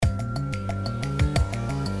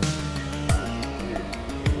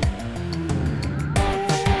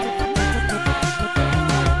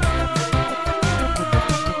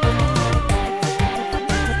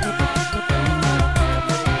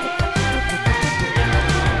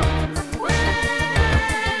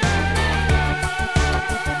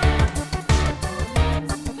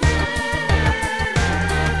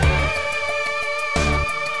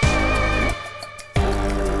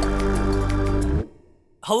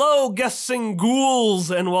Hello, guests and ghouls,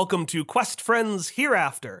 and welcome to Quest Friends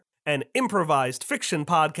Hereafter, an improvised fiction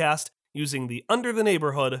podcast using the Under the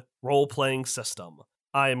Neighborhood role-playing system.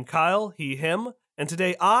 I am Kyle, he, him, and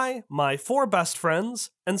today I, my 4 best friends,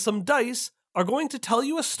 and some dice are going to tell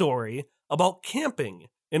you a story about camping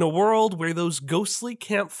in a world where those ghostly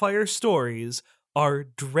campfire stories are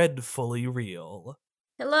dreadfully real.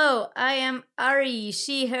 Hello, I am Ari,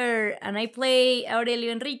 she, her, and I play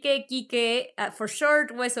Aurelio Enrique Quique, for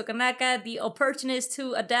short, Hueso Kanaka, the opportunist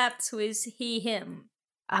who adapts, who is he, him.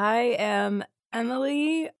 I am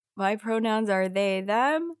Emily, my pronouns are they,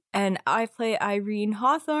 them, and I play Irene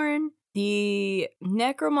Hawthorne, the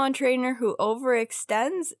Necromon trainer who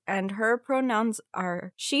overextends, and her pronouns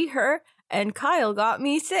are she, her, and Kyle got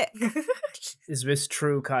me sick. Is this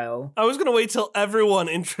true, Kyle? I was going to wait till everyone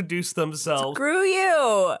introduced themselves. Screw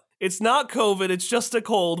you! It's not COVID, it's just a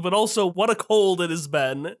cold, but also what a cold it has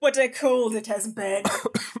been. What a cold it has been.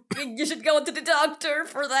 You should go to the doctor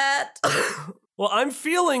for that. Well, I'm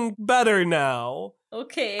feeling better now.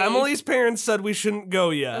 Okay. Emily's parents said we shouldn't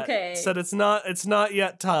go yet. Okay. Said it's not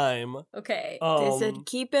yet time. Okay. They said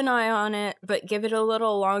keep an eye on it, but give it a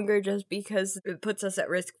little longer just because it puts us at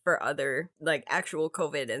risk for other, like, actual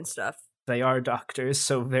COVID and stuff. They are doctors,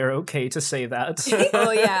 so they're okay to say that.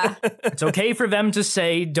 Oh, yeah. It's okay for them to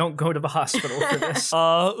say, don't go to the hospital for this.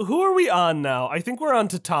 Who are we on now? I think we're on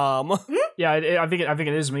to Tom. Yeah, I think it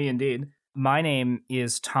is me, indeed. My name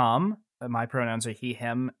is Tom. My pronouns are he,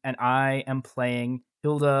 him, and I am playing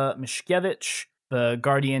Hilda Mishkevich, the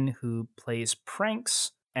guardian who plays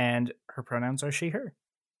pranks, and her pronouns are she, her.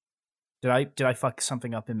 Did I fuck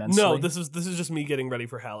something up immensely? No, this is just me getting ready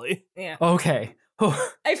for Hallie. Yeah. Okay.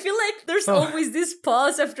 I feel like there's always this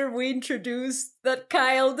pause after we introduce that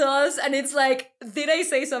Kyle does, and it's like, did I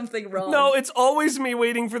say something wrong? No, it's always me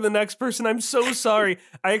waiting for the next person. I'm so sorry.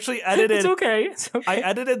 I actually edited. It's okay. I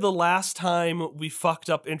edited the last time we fucked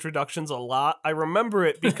up introductions a lot. I remember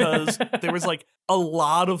it because there was like a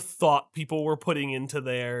lot of thought people were putting into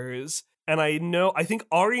theirs. And I think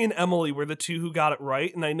Ari and Emily were the two who got it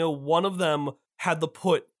right. And I know one of them had to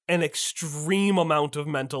put an extreme amount of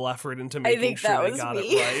mental effort into making sure they got it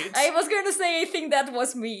right. I was going to say, I think that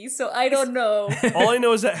was me, so I don't know. All I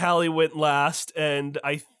know is that Hallie went last, and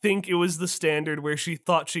I think it was the standard where she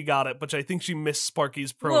thought she got it, but I think she missed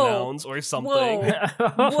Sparky's pronouns or something.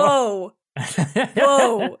 Whoa.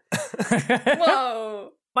 Whoa.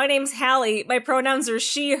 Whoa. My name's Hallie. My pronouns are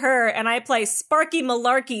she, her, and I play Sparky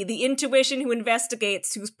Malarkey, the intuition who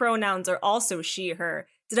investigates, whose pronouns are also she, her.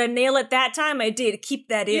 Did I nail it that time? I did. Keep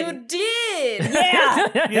that in. You did!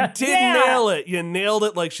 Yeah! You did nail it. You nailed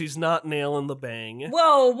it like she's not nailing the bang.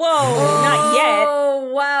 Whoa, not yet. Oh,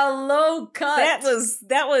 wow, low cut.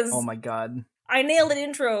 That was... Oh my god. I nailed an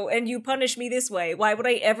intro, and you punish me this way. Why would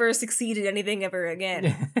I ever succeed at anything ever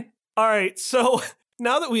again? All right, so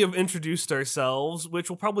now that we have introduced ourselves, which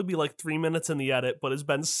will probably be like 3 minutes in the edit, but has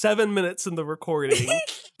been 7 minutes in the recording,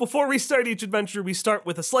 before we start each adventure, we start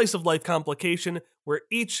with a slice of life complication, where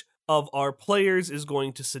each of our players is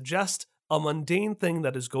going to suggest a mundane thing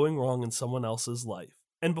that is going wrong in someone else's life.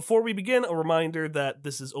 And before we begin, a reminder that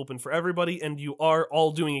this is open for everybody, and you are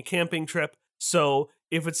all doing a camping trip, so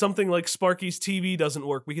if it's something like Sparky's TV doesn't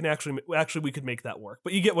work, we can actually we could make that work.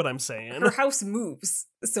 But you get what I'm saying. Her house moves,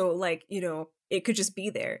 so, like, it could just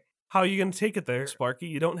be there. How are you going to take it there, Sparky?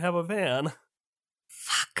 You don't have a van.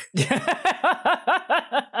 Fuck.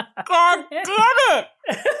 God damn it!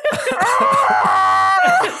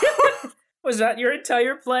 Was that your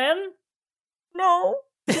entire plan? No.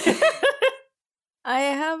 I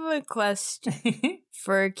have a question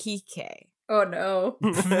for Kike. Oh no.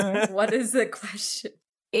 What is the question?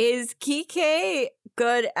 Is Kike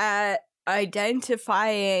good at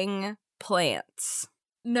identifying plants?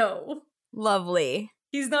 No. Lovely.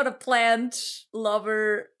 He's not a plant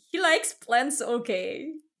lover. He likes plants,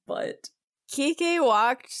 okay, but... Kike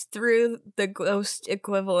walked through the ghost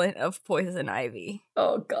equivalent of poison ivy.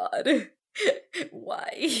 Oh god. Why?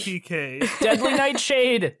 PK. Deadly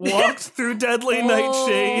Nightshade! Walked through Deadly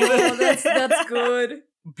Nightshade. Oh, that's good.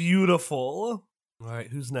 Beautiful. All right,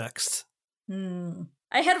 who's next?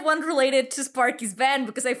 I had one related to Sparky's van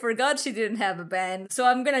because I forgot she didn't have a van. So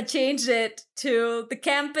I'm gonna change it to the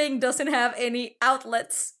camping doesn't have any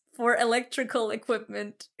outlets for electrical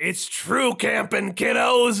equipment. It's true camping,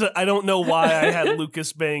 kiddos! I don't know why I had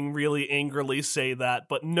Lucas Bang really angrily say that,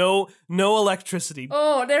 but no electricity.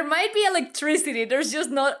 Oh, there might be electricity. There's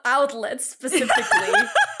just not outlets specifically.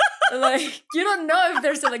 Like, you don't know if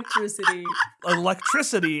there's electricity.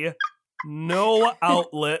 Electricity, no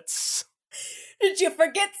outlets. Did you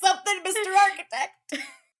forget something, Mr. Architect?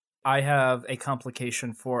 I have a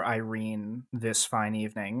complication for Irene this fine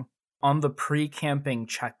evening. On the pre-camping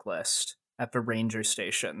checklist at the ranger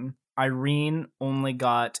station, Irene only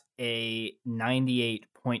got a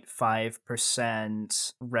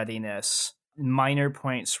 98.5% readiness. Minor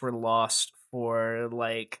points were lost for,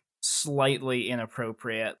 like, slightly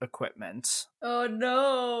inappropriate equipment. Oh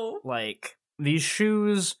no. Like, these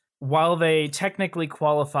shoes, while they technically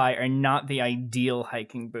qualify, are not the ideal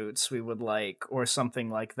hiking boots we would like, or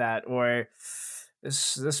something like that. Or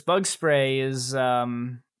this bug spray is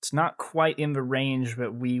it's not quite in the range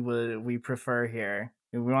that we prefer here.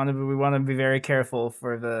 We want to be very careful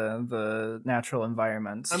for the natural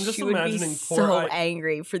environment. I'm just She would be imagining poor so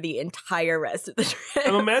angry for the entire rest of the trip.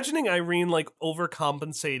 I'm imagining Irene like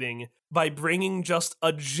overcompensating by bringing just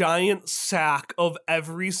a giant sack of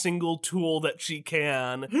every single tool that she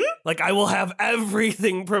can. Like, I will have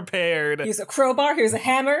everything prepared. Here's a crowbar, here's a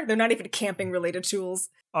hammer. They're not even camping related tools.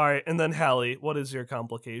 All right, and then Hallie, what is your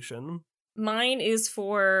complication? Mine is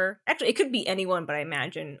for, actually, it could be anyone, but I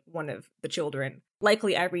imagine one of the children.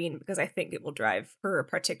 Likely Irene, because I think it will drive her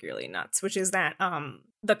particularly nuts, which is that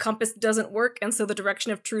the compass doesn't work, and so the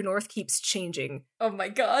direction of true north keeps changing. Oh my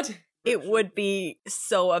god. It would be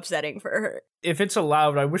so upsetting for her. If it's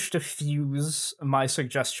allowed, I wish to fuse my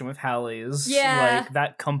suggestion with Hallie's. Yeah. Like,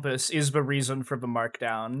 that compass is the reason for the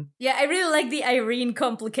markdown. Yeah, I really like the Irene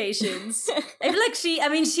complications. I feel like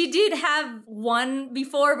she did have one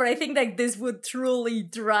before, but I think like this would truly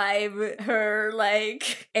drive her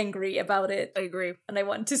like angry about it. I agree. And I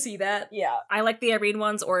want to see that. Yeah. I like the Irene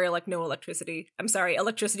ones, or like no electricity. I'm sorry,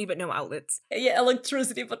 electricity but no outlets. Yeah,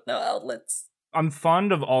 electricity but no outlets. I'm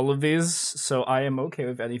fond of all of these, so I am okay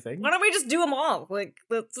with anything. Why don't we just do them all? Like,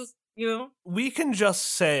 let's just, We can just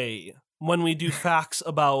say, when we do facts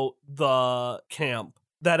about the camp,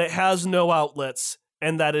 that it has no outlets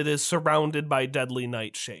and that it is surrounded by deadly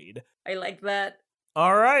nightshade. I like that.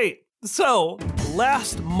 All right. So,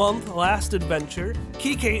 last adventure,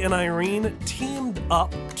 Kike and Irene teamed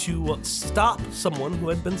up to stop someone who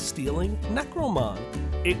had been stealing Necromon.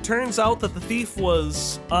 It turns out that the thief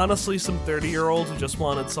was honestly some 30-year-old who just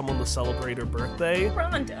wanted someone to celebrate her birthday.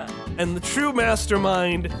 Rhonda. And the true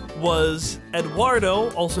mastermind was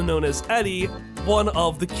Eduardo, also known as Eddie, one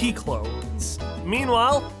of the Key clones.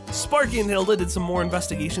 Meanwhile, Sparky and Hilda did some more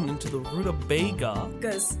investigation into the Rutabaga.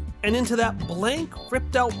 Because And into that blank,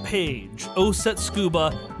 ripped-out page, Oset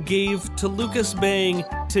Scuba gave to Lucas Bang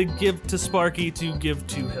to give to Sparky to give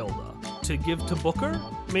to Hilda. To give to Booker,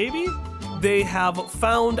 maybe? They have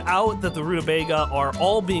found out that the Rutabaga are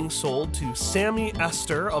all being sold to Sammy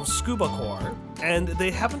Esther of Scuba Corps, and they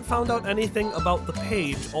haven't found out anything about the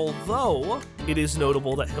page, although it is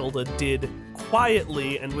notable that Hilda did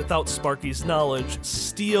quietly and without Sparky's knowledge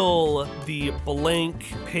steal the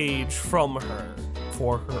blank page from her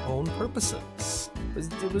for her own purposes.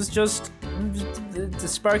 It was just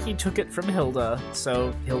Sparky took it from Hilda,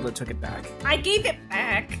 so Hilda took it back. I gave it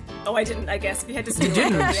back. Oh, I didn't, I guess. If you had to steal You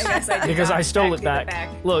didn't. it, I guess I did Because not I stole give it back.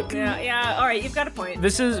 Look. Yeah, all right, you've got a point.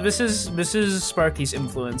 This is Sparky's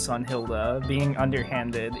influence on Hilda, being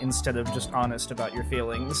underhanded instead of just honest about your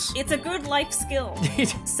feelings. It's a good life skill,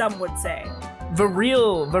 some would say. The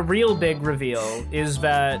real big reveal is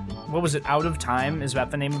that, what was it, Out of Time? Is that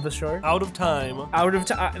the name of the short? Out of Time. Out of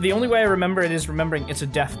Time. The only way I remember it is remembering it's a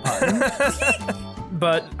death pun.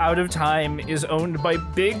 But Out of Time is owned by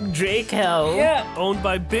Big Jake Hell. Yeah. Owned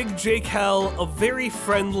by Big Jake Hell, a very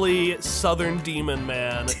friendly southern demon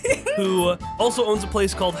man who also owns a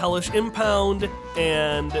place called Hellish Impound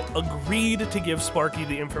and agreed to give Sparky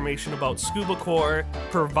the information about Scuba Corps,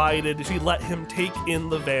 provided she let him take in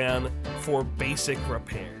the van for basic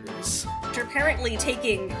repairs. After apparently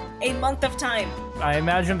taking a month of time. I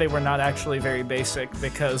imagine they were not actually very basic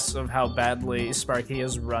because of how badly Sparky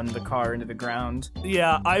has run the car into the ground.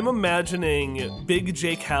 Yeah, I'm imagining Big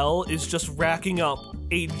Jake Hell is just racking up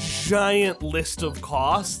a giant list of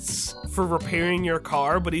costs for repairing your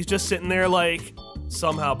car, but he's just sitting there like,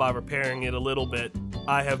 somehow by repairing it a little bit,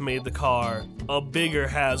 I have made the car a bigger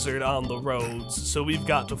hazard on the roads, so we've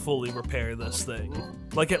got to fully repair this thing.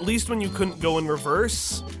 Like, at least when you couldn't go in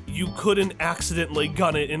reverse, you couldn't accidentally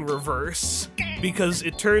gun it in reverse. Because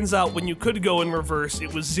it turns out when you could go in reverse,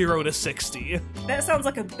 it was 0 to 60. That sounds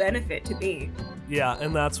like a benefit to me. Yeah,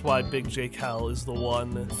 and that's why Big Jake Hell is the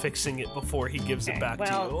one fixing it before he gives it back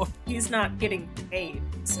to you. He's not getting paid,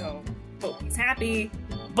 so hope he's happy.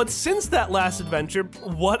 But since that last adventure,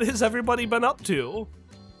 what has everybody been up to?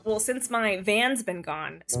 Well, since my van's been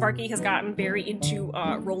gone, Sparky has gotten very into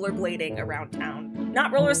rollerblading around town.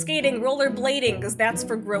 Not roller skating, rollerblading, because that's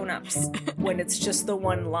for grown-ups, when it's just the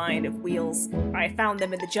one line of wheels. I found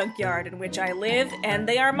them in the junkyard in which I live, and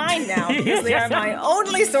they are mine now, because they are my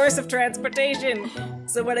only source of transportation.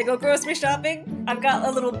 So when I go grocery shopping, I've got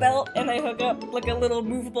a little belt, and I hook up like a little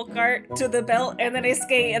movable cart to the belt, and then I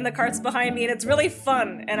skate, and the cart's behind me, and it's really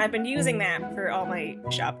fun, and I've been using that for all my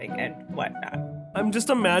shopping and whatnot. I'm just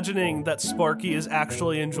imagining that Sparky is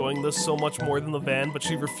actually enjoying this so much more than the van, but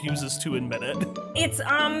she refuses to admit it. It's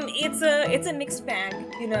a mixed bag.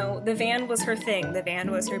 You know, the van was her thing. The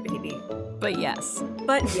van was her baby. But yes.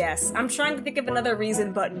 But yes, I'm trying to think of another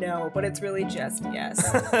reason, but no. But it's really just yes.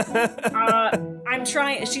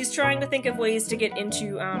 She's trying to think of ways to get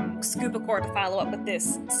into Scuba Corps to follow up with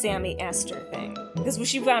this Sammy Esther thing. Because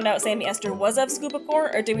she found out Sammy Esther was of Scuba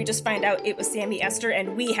Corps, or did we just find out it was Sammy Esther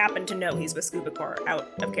and we happen to know he's with Scuba Corps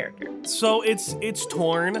out of character? So it's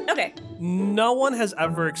torn. Okay. No one has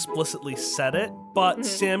ever explicitly said it, but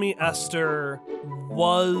Sammy Esther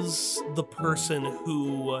was the person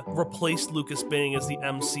who replaced Lucas Bang as the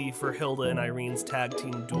MC for Hilda and Irene's tag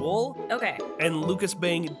team duel. Okay. And Lucas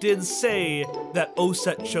Bang did say that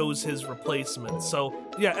Oset chose his replacement. So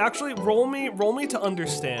yeah, actually roll me to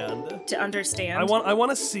understand. To understand? I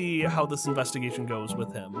want to see how this investigation goes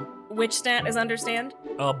with him. Which stat is understand?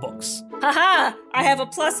 Books. Haha! I have a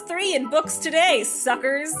 +3 in books today,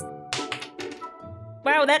 suckers!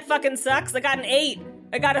 Wow, that fucking sucks. I got an 8.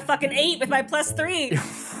 I got a fucking 8 with my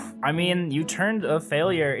 +3. I mean, you turned a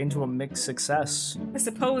failure into a mixed success. I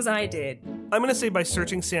suppose I did. I'm gonna say by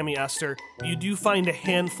searching Sammy Esther, you do find a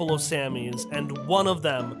handful of Sammys, and one of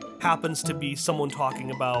them happens to be someone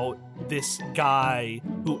talking about this guy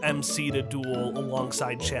who MC'd a duel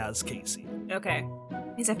alongside Chaz Casey. Okay.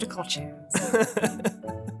 He's have to call Chaz.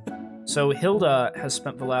 So Hilda has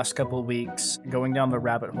spent the last couple weeks going down the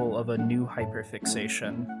rabbit hole of a new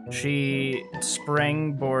hyperfixation. She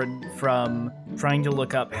springboarded from trying to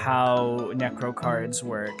look up how necro cards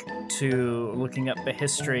work to looking up the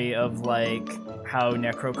history of like how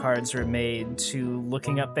necro cards are made to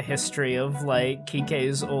looking up the history of like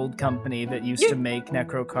Kike's old company that used to make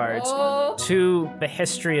necro cards to the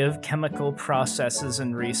history of chemical processes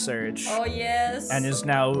and research. Oh, yes. And is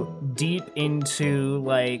now deep into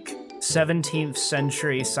like 17th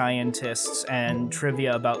century scientists and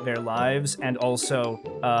trivia about their lives, and also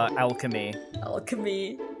alchemy.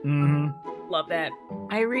 Alchemy. Mm-hmm. Love that.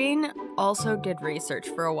 Irene also did research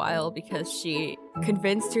for a while because she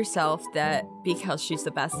convinced herself that because she's the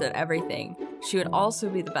best at everything, she would also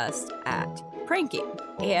be the best at pranking,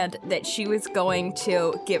 and that she was going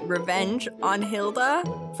to get revenge on Hilda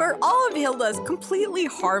for all of Hilda's completely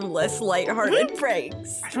harmless, lighthearted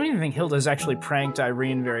pranks. I don't even think Hilda's actually pranked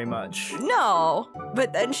Irene very much. No,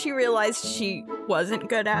 but then she realized she wasn't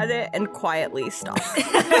good at it and quietly stopped.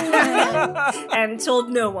 And told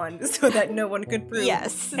no one so that no one could prove.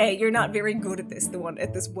 Yes. Hey, you're not very good at this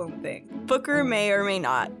one thing. Booker may or may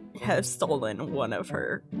not have stolen one of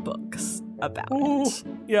her books about it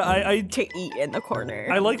Yeah, I to eat in the corner.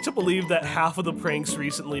 I like to believe that half of the pranks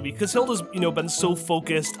recently, because Hilda's, been so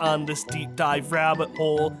focused on this deep dive rabbit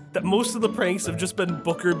hole, that most of the pranks have just been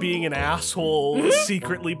Booker being an asshole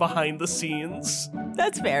secretly behind the scenes.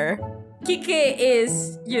 That's fair. Kike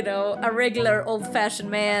is, a regular old-fashioned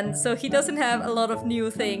man, so he doesn't have a lot of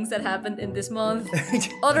new things that happened in this month,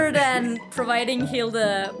 other than providing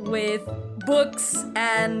Hilda with books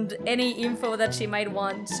and any info that she might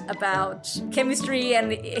want about chemistry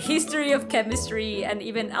and history of chemistry and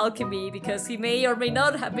even alchemy, because he may or may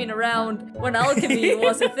not have been around when alchemy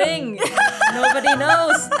was a thing. Nobody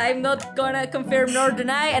knows. I'm not gonna confirm nor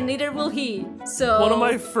deny, and neither will he. So One of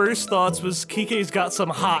my first thoughts was Kike's got some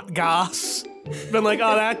hot goss. Been like,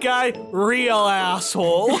 oh, that guy, real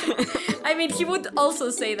asshole. I mean, he would also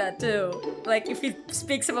say that too. Like, if he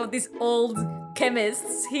speaks about these old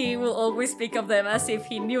chemists, he will always speak of them as if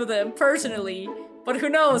he knew them personally. But who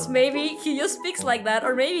knows, maybe he just speaks like that,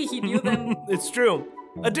 or maybe he knew them. It's true.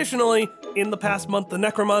 Additionally, in the past month, the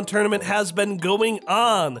Necromon tournament has been going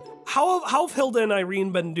on. How have Hilda and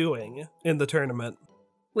Irene been doing in the tournament?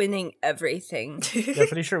 Winning everything. Yeah,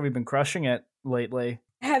 pretty sure we've been crushing it lately.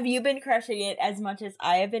 Have you been crushing it as much as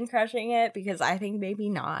I have been crushing it? Because I think maybe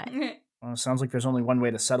not. Well, it sounds like there's only one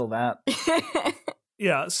way to settle that.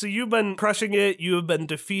 Yeah, so you've been crushing it. You have been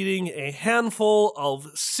defeating a handful of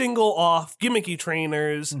single-off gimmicky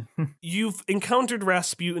trainers. You've encountered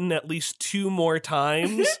Rasputin at least 2 more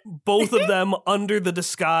times, both of them under the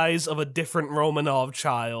disguise of a different Romanov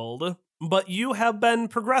child. But you have been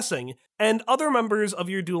progressing, and other members of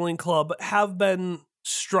your dueling club have been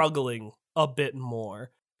struggling a bit more.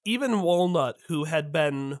 even Walnut, who had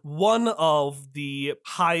been one of the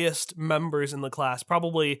highest members in the class,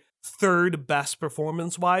 probably third best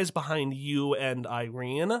performance-wise behind you and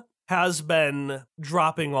Irene, has been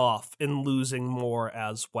dropping off and losing more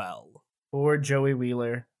as well. Poor Joey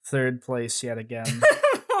Wheeler, third place yet again.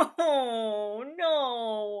 Oh,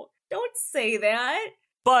 no. Don't say that.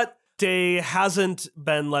 But Day hasn't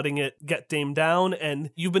been letting it get Dame down, and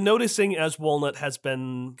you've been noticing as Walnut has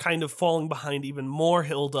been kind of falling behind even more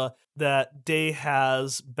Hilda, that Day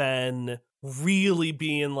has been really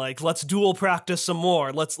being like, let's duel practice some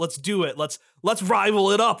more. Let's do it. Let's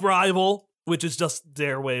rival it up, rival. Which is just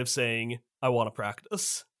their way of saying, I want to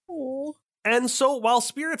practice. Oh. And so while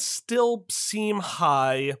spirits still seem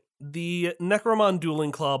high, the Necromon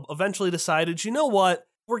Dueling Club eventually decided, you know what?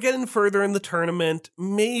 We're getting further in the tournament.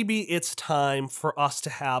 Maybe it's time for us to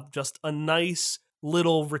have just a nice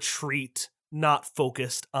little retreat, not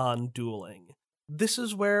focused on dueling. This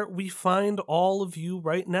is where we find all of you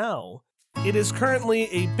right now. It is currently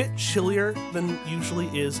a bit chillier than usually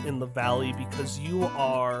is in the valley because you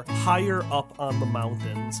are higher up on the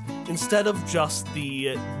mountains. Instead of just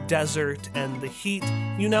the desert and the heat,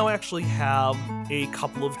 you now actually have a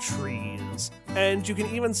couple of trees. And you can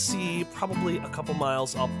even see, probably a couple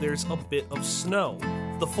miles up, there's a bit of snow.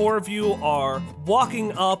 The four of you are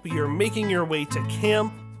walking up, you're making your way to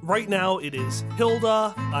camp. Right now it is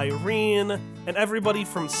Hilda, Irene, and everybody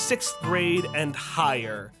from 6th grade and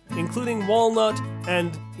higher, including Walnut,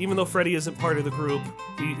 and even though Freddy isn't part of the group,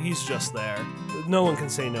 he's just there. No one can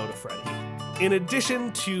say no to Freddy. In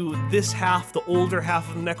addition to this half, the older half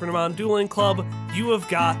of the Necromon Dueling Club, you have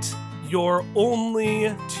got your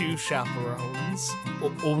only 2 chaperones.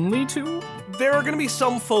 Only 2? There are going to be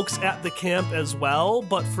some folks at the camp as well,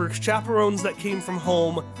 but for chaperones that came from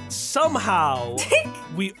home, somehow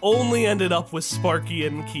we only ended up with Sparky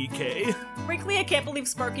and Kike. Frankly, I can't believe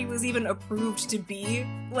Sparky was even approved to be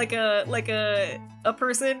like a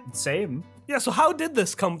person. Same. Yeah, so how did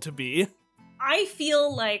this come to be? I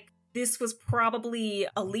feel like this was probably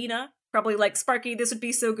Alina. Probably like, Sparky, this would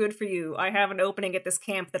be so good for you. I have an opening at this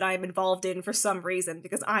camp that I'm involved in for some reason,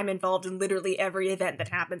 because I'm involved in literally every event that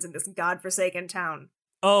happens in this godforsaken town.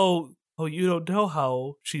 Oh, you don't know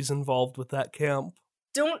how she's involved with that camp.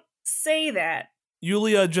 Don't say that.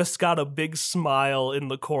 Yulia just got a big smile in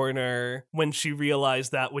the corner when she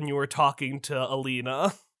realized that when you were talking to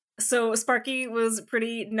Alina. So Sparky was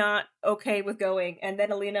pretty not okay with going, and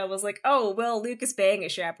then Alina was like, oh, well, Lucas Bang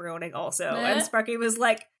is chaperoning also. And Sparky was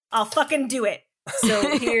like, I'll fucking do it.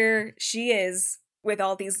 So here she is with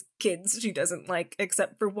all these kids she doesn't like,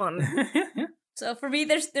 except for one. So for me,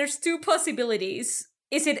 there's 2 possibilities.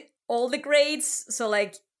 Is it all the grades? So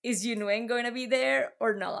like, is Yunwen going to be there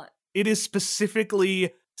or not? It is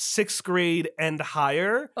specifically 6th grade and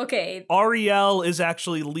higher. Okay. Ariel is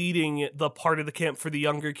actually leading the part of the camp for the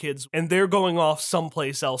younger kids, and they're going off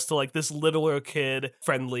someplace else to like this littler kid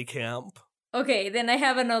friendly camp. Okay, then I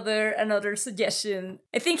have another suggestion.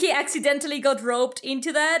 I think he accidentally got roped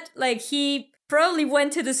into that. Like, he probably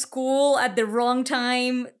went to the school at the wrong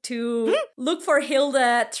time to look for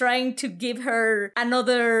Hilda, trying to give her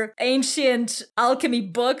another ancient alchemy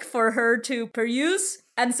book for her to peruse.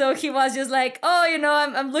 And so he was just like, oh,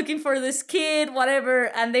 I'm looking for this kid,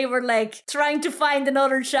 whatever. And they were like trying to find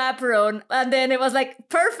another chaperone. And then it was like,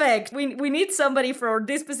 perfect. We need somebody for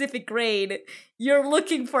this specific grade. You're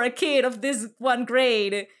looking for a kid of this one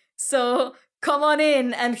grade. So come on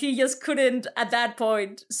in. And he just couldn't at that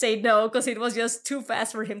point say no, because it was just too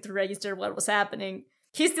fast for him to register what was happening.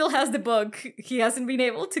 He still has the book. He hasn't been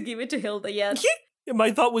able to give it to Hilda yet.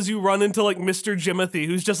 My thought was you run into like Mr. Jimothy,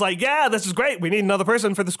 who's just like, yeah, this is great. We need another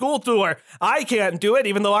person for the school tour. I can't do it,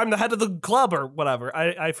 even though I'm the head of the club or whatever.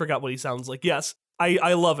 I forgot what he sounds like. Yes,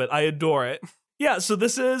 I love it. I adore it. Yeah, so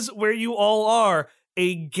this is where you all are.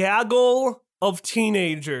 A gaggle of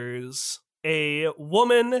teenagers. A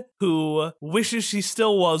woman who wishes she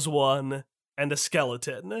still was one. And a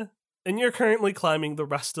skeleton. And you're currently climbing the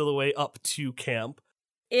rest of the way up to camp.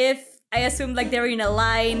 If I assume like they're in a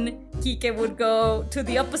line, Kike would go to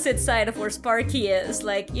the opposite side of where Sparky is.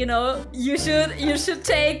 Like, you should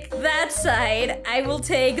take that side. I will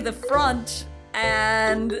take the front.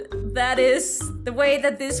 And that is the way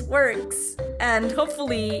that this works. And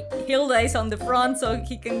hopefully Hilda is on the front so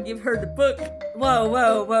he can give her the book.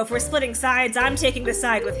 Whoa. If we're splitting sides, I'm taking the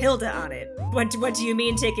side with Hilda on it. What do you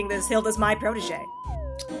mean taking this? Hilda's my protege.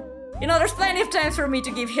 There's plenty of times for me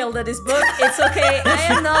to give Hilda this book. It's okay.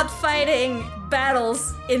 I am not fighting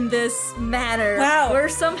battles in this manner. Wow. We're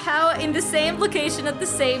somehow in the same location at the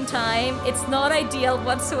same time. It's not ideal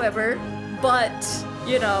whatsoever, but,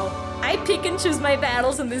 I pick and choose my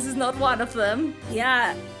battles, and this is not one of them.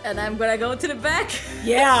 Yeah. And I'm gonna go to the back.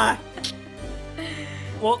 Yeah.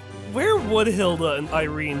 Well, where would Hilda and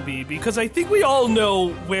Irene be? Because I think we all know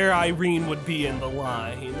where Irene would be in the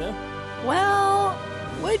line. Well,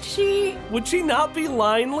 would she? Would she not be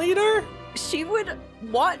line leader? She would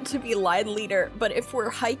want to be line leader, but if we're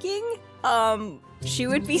hiking, she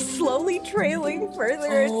would be slowly trailing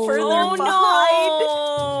further and further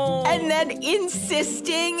behind. And then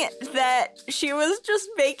insisting that she was just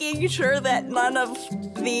making sure that none of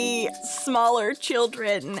the smaller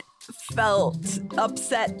children felt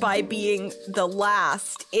upset by being the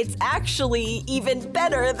last. It's actually even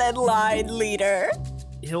better than line leader.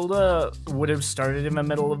 Hilda would have started in the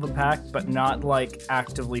middle of the pack, but not like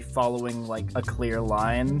actively following like a clear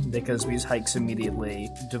line, because these hikes immediately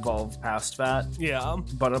devolve past that. Yeah.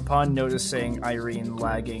 But upon noticing Irene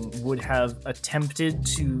lagging, would have attempted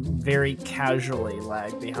to very casually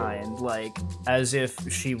lag behind, like as if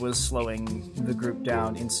she was slowing the group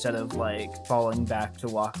down instead of like falling back to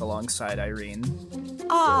walk alongside Irene.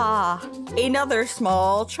 Ah, another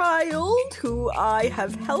small child who I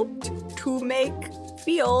have helped to make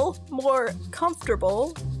feel more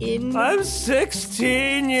comfortable in... I'm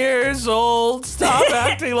 16 years old. Stop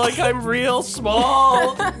acting like I'm real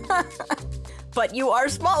small. But you are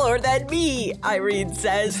smaller than me, Irene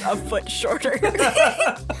says, a foot shorter.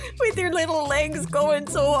 With your little legs going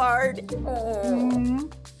so hard.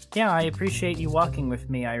 Yeah, I appreciate you walking with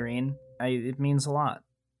me, Irene. It means a lot.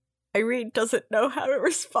 Irene doesn't know how to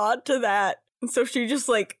respond to that. So she just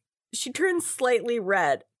she turns slightly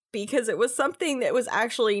red because it was something that was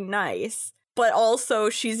actually nice. But also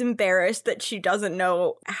she's embarrassed that she doesn't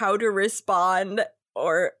know how to respond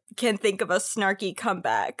or can think of a snarky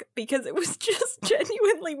comeback because it was just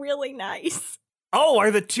genuinely really nice. Oh,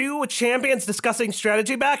 are the two champions discussing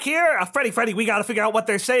strategy back here? Freddy, we gotta figure out what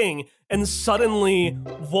they're saying. And suddenly,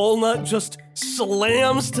 Walnut just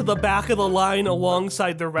slams to the back of the line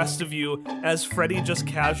alongside the rest of you as Freddy just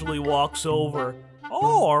casually walks over.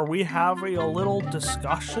 Oh, are we having a little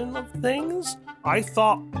discussion of things? I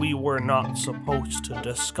thought we were not supposed to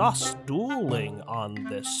discuss dueling on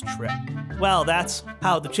this trip. Well, that's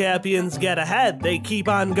how the champions get ahead. They keep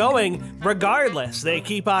on going regardless. They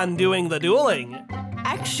keep on doing the dueling.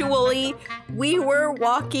 Actually, we were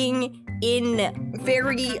walking in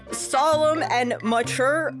very solemn and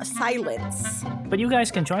mature silence. But you guys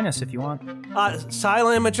can join us if you want.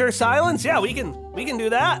 Silent, mature silence? Yeah, we can do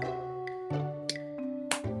that.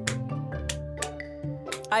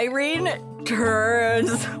 Irene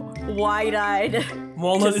turns wide-eyed.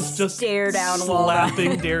 Walnut is just stare down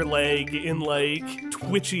slapping their leg in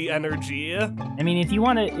twitchy energy. I mean, if you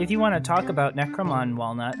want to talk about Necromon,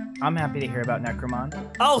 Walnut, I'm happy to hear about Necromon.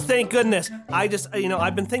 Oh, thank goodness. I just,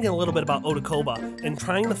 I've been thinking a little bit about Otakova and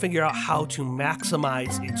trying to figure out how to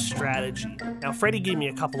maximize its strategy. Now, Freddy gave me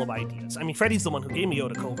a couple of ideas. I mean, Freddy's the one who gave me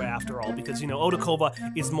Otakova after all, because,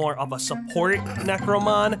 Otakova is more of a support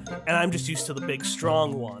Necromon, and I'm just used to the big,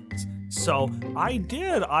 strong ones. So,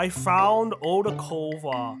 I found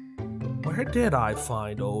Otakova. Where did I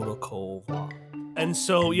find Otakova? And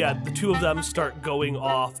so, yeah, the two of them start going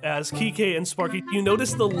off as Kike and Sparky, you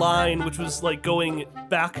notice the line, which was going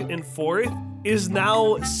back and forth, is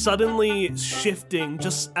now suddenly shifting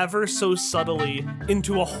just ever so subtly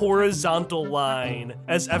into a horizontal line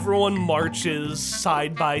as everyone marches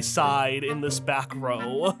side by side in this back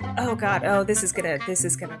row. Oh god, this is gonna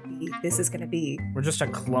be. We're just a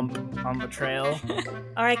clump on the trail.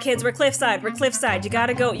 Alright kids, we're cliffside. You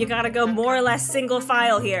gotta go more or less single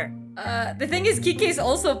file here. The thing is, Kike's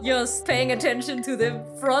also just paying attention to the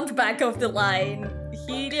front back of the line.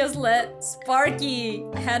 He just let Sparky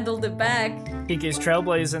handle the back. Kike's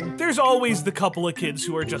trailblazing. There's always the couple of kids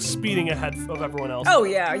who are just speeding ahead of everyone else. Oh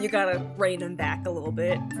yeah, you gotta rein them back a little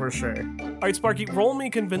bit. For sure. All right, Sparky, roll me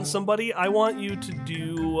convince somebody. I want you to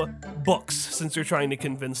do books, since you're trying to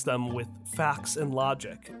convince them with facts and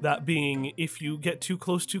logic. That being, if you get too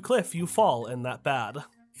close to cliff, you fall, and that bad.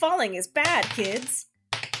 Falling is bad, kids.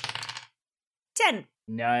 10.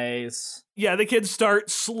 Nice. Yeah, the kids start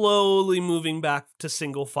slowly moving back to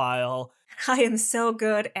single file. I am so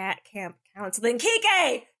good at camp counseling.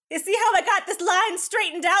 Kike! You see how I got this line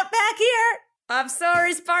straightened out back here? I'm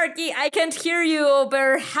sorry, Sparky, I can't hear you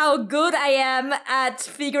over how good I am at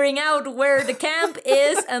figuring out where the camp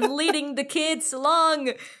is and leading the kids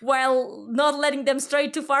along while not letting them stray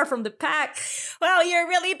too far from the pack. Well, you're a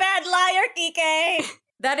really bad liar, Kike.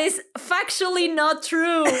 That is factually not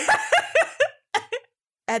true.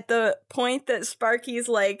 At the point that Sparky's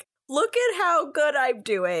like, look at how good I'm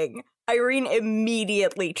doing, Irene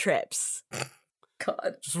immediately trips.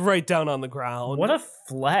 God. Just right down on the ground. What a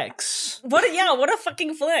flex. What a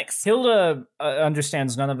fucking flex. Hilda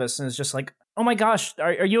understands none of this and is just like, oh my gosh,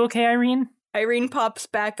 are you okay, Irene? Irene pops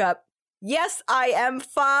back up. Yes, I am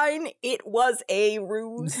fine. It was a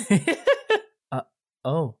ruse.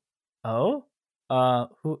 Who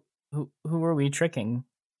are we tricking?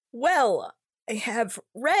 Well, I have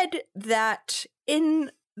read that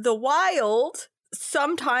in the wild,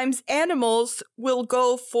 sometimes animals will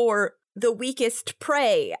go for the weakest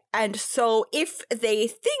prey. And so if they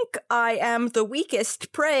think I am the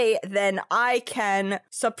weakest prey, then I can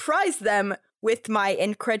surprise them with my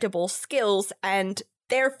incredible skills. And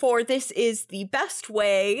therefore, this is the best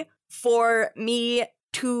way for me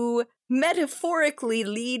to metaphorically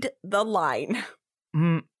lead the line.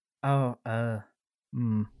 And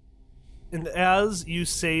as you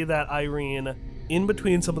say that, Irene, in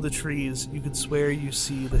between some of the trees, you could swear you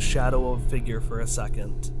see the shadow of a figure for a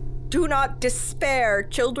second. Do not despair,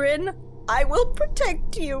 children. I will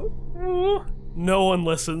protect you. No one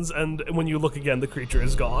listens, and when you look again, the creature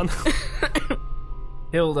is gone.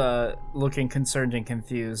 Hilda, looking concerned and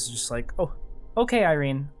confused, just like, oh, okay,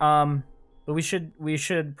 Irene. But we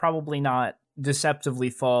should probably not deceptively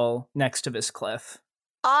fall next to this cliff.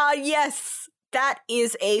 Ah, yes, that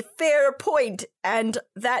is a fair point, and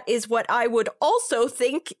that is what I would also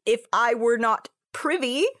think if I were not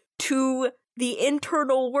privy to the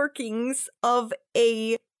internal workings of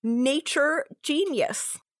a nature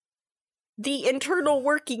genius. The internal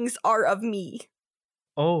workings are of me.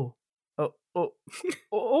 Oh,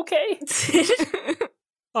 okay.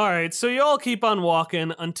 All right, so you all keep on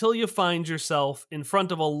walking until you find yourself in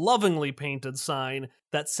front of a lovingly painted sign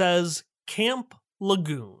that says Camp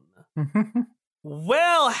Lagoon.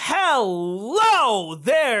 Well, hello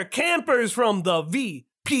there, campers from the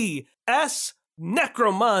VPS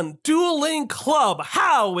Necromon Dueling Club.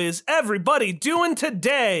 How is everybody doing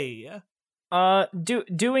today?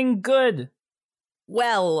 Doing good.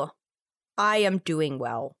 Well, I am doing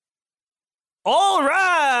well. All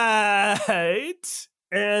right!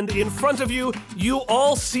 And in front of you, you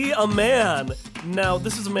all see a man. Now,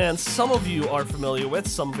 this is a man some of you are familiar with,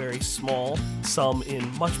 some very small, some in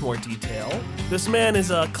much more detail. This man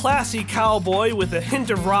is a classy cowboy with a hint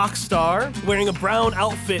of rock star, wearing a brown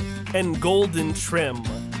outfit and golden trim.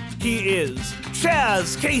 He is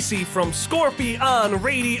Chaz Casey from Scorpion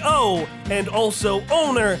Radio, and also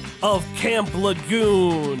owner of Camp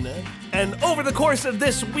Lagoon. And over the course of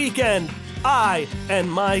this weekend, I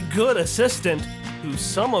and my good assistant, who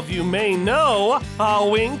some of you may know,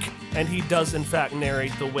 Wink, and he does in fact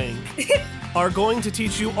narrate the wink, are going to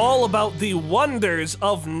teach you all about the wonders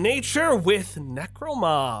of nature with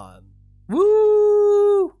Necromon.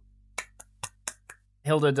 Woo!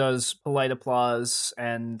 Hilda does polite applause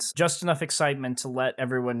and just enough excitement to let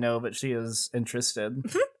everyone know that she is interested.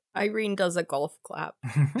 Irene does a golf clap.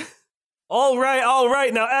 All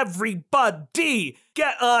right, now everybody,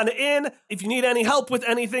 get on in. If you need any help with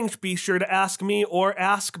anything, be sure to ask me or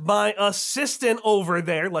ask my assistant over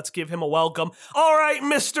there. Let's give him a welcome. All right,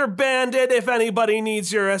 Mr. Bandit, if anybody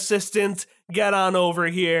needs your assistance, get on over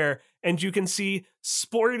here. And you can see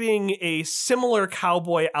sporting a similar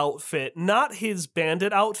cowboy outfit, not his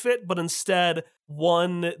bandit outfit, but instead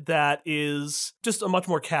one that is just a much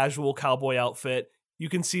more casual cowboy outfit. You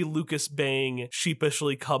can see Lucas Bang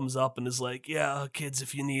sheepishly comes up and is like, "Yeah, kids,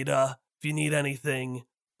 if you need anything,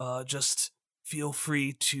 just feel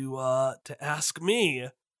free to ask me."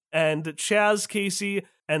 And Chaz Casey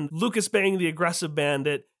and Lucas Bang, the aggressive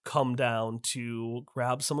bandit, come down to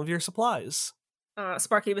grab some of your supplies.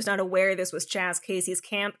 Sparky was not aware this was Chaz Casey's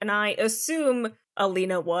camp, and I assume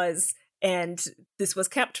Alina was, and this was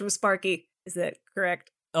kept from Sparky. Is that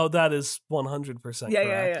correct? Oh, that is 100%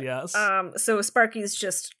 correct, yes. So Sparky's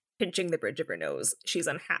just pinching the bridge of her nose. She's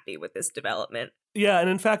unhappy with this development. Yeah, and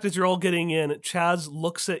in fact, as you're all getting in, Chaz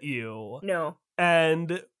looks at you. No.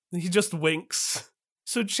 And he just winks.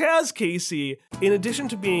 So Chaz Casey, in addition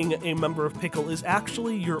to being a member of Pickle, is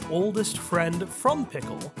actually your oldest friend from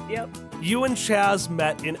Pickle. Yep. You and Chaz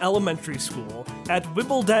met in elementary school at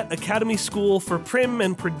Wibbledet Academy School for Prim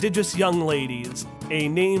and Prodigious Young Ladies, a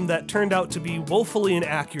name that turned out to be woefully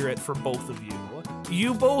inaccurate for both of you.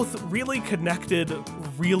 You both really connected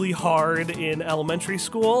really hard in elementary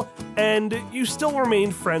school, and you still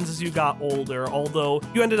remained friends as you got older, although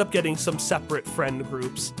you ended up getting some separate friend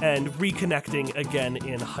groups and reconnecting again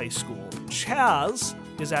in high school. Chaz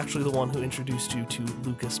is actually the one who introduced you to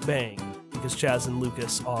Lucas Bang, because Chaz and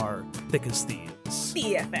Lucas are thick as thieves.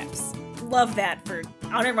 BFFs. Love that for,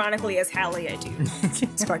 unironically as Hallie I do.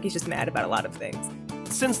 Sparky's just mad about a lot of things.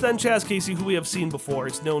 Since then, Chaz Casey, who we have seen before,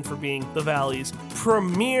 is known for being the Valley's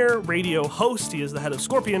premier radio host. He is the head of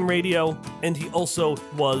Scorpion Radio, and he also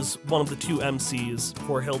was one of the 2 MCs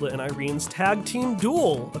for Hilda and Irene's tag team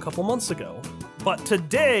duel a couple months ago. But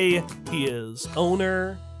today, he is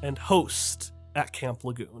owner and host at Camp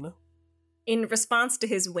Lagoon. In response to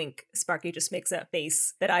his wink, Sparky just makes that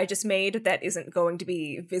face that I just made that isn't going to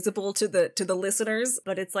be visible to the listeners,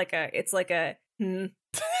 but it's like a hmm.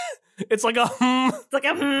 It's like a hmm. It's like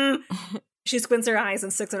a hmm. She squints her eyes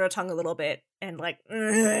and sticks out her tongue a little bit and like,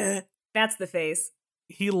 ugh. That's the face.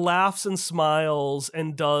 He laughs and smiles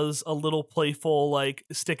and does a little playful, like,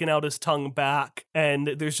 sticking out his tongue back,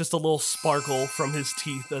 and there's just a little sparkle from his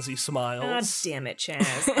teeth as he smiles. God damn it,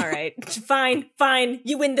 Chaz. All right. Fine.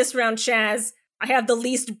 You win this round, Chaz. I have the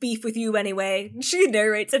least beef with you anyway. She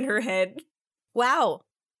narrates in her head. Wow.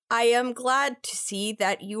 I am glad to see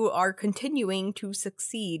that you are continuing to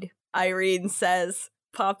succeed, Irene says,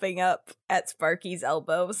 popping up at Sparky's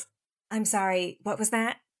elbows. I'm sorry, what was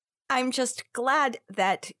that? I'm just glad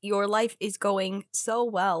that your life is going so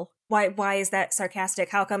well. Why is that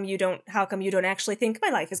sarcastic? How come you don't actually think my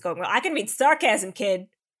life is going well? I can read sarcasm, kid.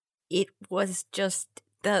 It was just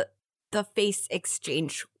the face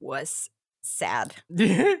exchange was sad.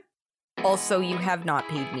 Also, you have not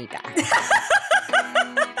paid me back.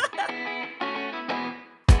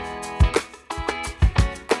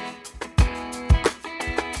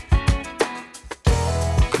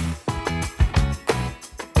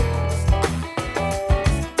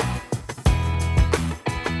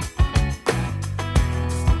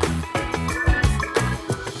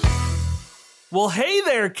 Well, hey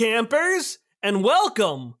there, campers, and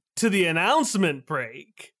welcome to the announcement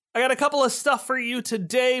break. I got a couple of stuff for you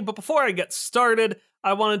today, but before I get started,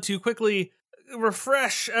 I wanted to quickly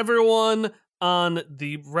refresh everyone on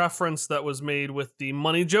the reference that was made with the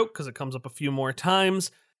money joke, because it comes up a few more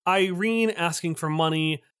times. Irene asking for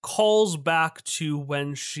money calls back to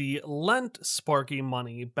when she lent Sparky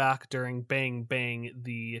money back during Bang Bang,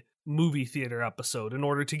 the movie theater episode, in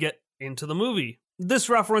order to get into the movie. This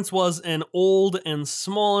reference was an old and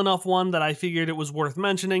small enough one that I figured it was worth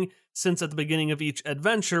mentioning, since at the beginning of each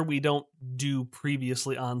adventure we don't do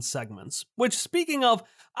previously on segments. Which, speaking of,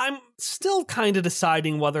 I'm still kind of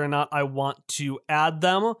deciding whether or not I want to add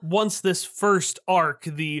them once this first arc,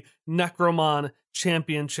 the Necromon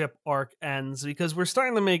Championship arc, ends, because we're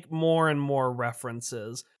starting to make more and more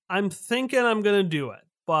references. I'm thinking I'm going to do it,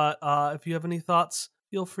 but if you have any thoughts,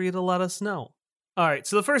 feel free to let us know. All right,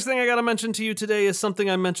 so the first thing I got to mention to you today is something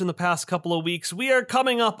I mentioned the past couple of weeks. We are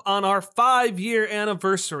coming up on our 5-year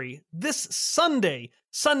anniversary this Sunday,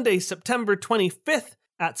 September 25th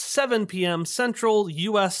at 7 p.m. Central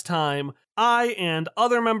U.S. time. I and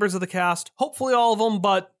other members of the cast, hopefully all of them,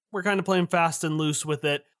 but we're kind of playing fast and loose with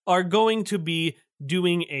it, are going to be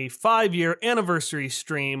doing a 5-year anniversary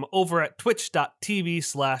stream over at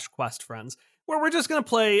twitch.tv/questfriends. Where we're just going to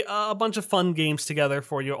play a bunch of fun games together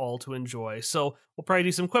for you all to enjoy. So we'll probably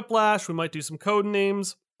do some Quiplash, we might do some code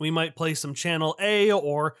names, we might play some Channel A,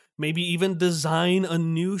 or maybe even design a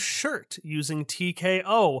new shirt using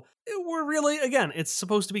TKO. We're really, again, it's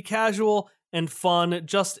supposed to be casual and fun,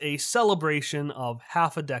 just a celebration of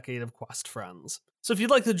half a decade of Quest Friends. So if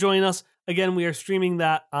you'd like to join us, again, we are streaming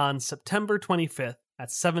that on September 25th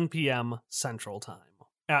at 7 p.m. Central Time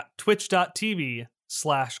at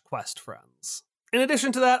twitch.tv/questfriends. In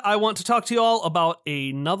addition to that, I want to talk to you all about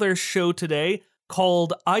another show today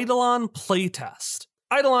called Eidolon Playtest.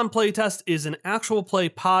 Eidolon Playtest is an actual play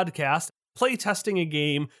podcast playtesting a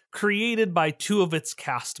game created by 2 of its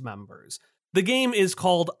cast members. The game is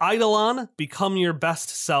called Eidolon Become Your Best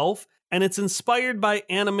Self, and it's inspired by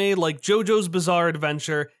anime like JoJo's Bizarre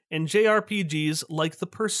Adventure and JRPGs like the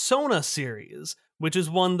Persona series, which is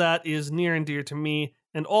one that is near and dear to me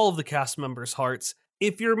and all of the cast members' hearts.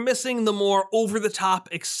 If you're missing the more over-the-top,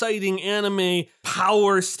 exciting anime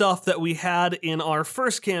power stuff that we had in our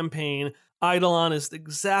first campaign, Eidolon is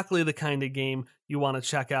exactly the kind of game you want to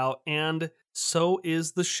check out, and so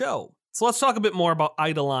is the show. So let's talk a bit more about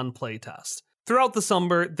Eidolon Playtest. Throughout the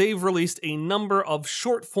summer, they've released a number of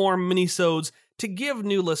short-form minisodes to give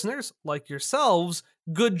new listeners, like yourselves,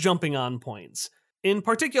 good jumping-on points. In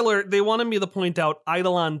particular, they wanted me to point out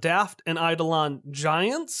Eidolon Daft and Eidolon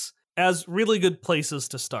Giants as really good places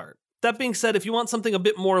to start. That being said, if you want something a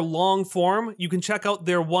bit more long form, you can check out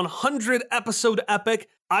their 100-episode epic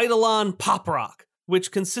Eidolon Pop Rock,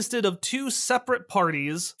 which consisted of 2 separate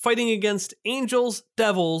parties fighting against angels,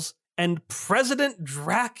 devils, and President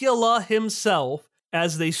Dracula himself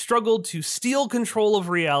as they struggled to steal control of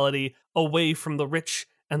reality away from the rich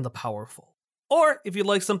and the powerful. Or, if you'd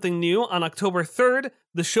like something new, on October 3rd,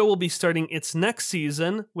 The show will be starting its next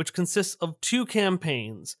season, which consists of 2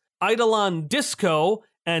 campaigns, Eidolon Disco,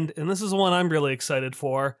 and this is one I'm really excited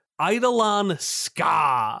for, Eidolon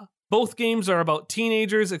Ska. Both games are about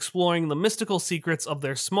teenagers exploring the mystical secrets of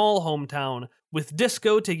their small hometown, with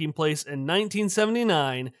Disco taking place in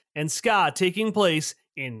 1979 and Ska taking place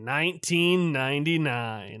in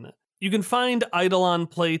 1999. You can find Eidolon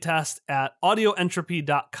Playtest at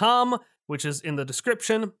audioentropy.com, which is in the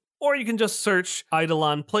description, or you can just search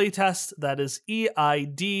Eidolon Playtest, that is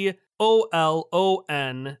EIDOLON,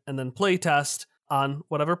 and then Playtest on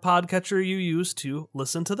whatever podcatcher you use to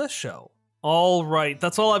listen to this show. All right,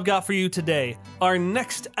 that's all I've got for you today. Our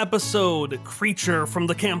next episode, Creature from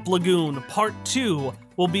the Camp Lagoon, Part 2,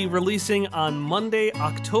 will be releasing on Monday,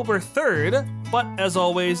 October 3rd. But as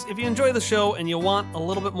always, if you enjoy the show and you want a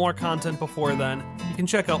little bit more content before then, you can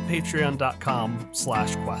check out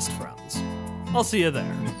patreon.com/questfriends. I'll see you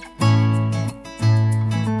there.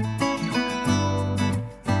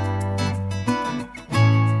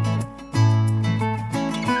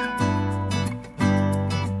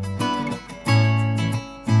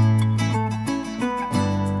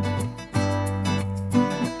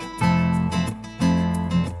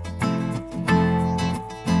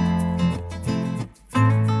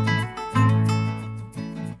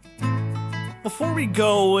 Before we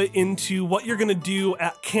go into what you're going to do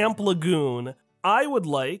at Camp Lagoon, I would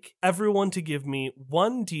like everyone to give me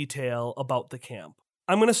one detail about the camp.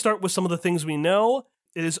 I'm going to start with some of the things we know.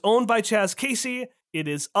 It is owned by Chaz Casey. It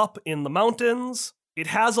is up in the mountains. It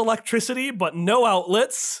has electricity, but no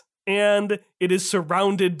outlets. And it is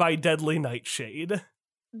surrounded by deadly nightshade.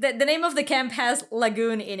 The name of the camp has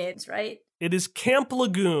lagoon in it, right? It is Camp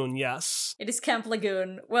Lagoon, yes. It is Camp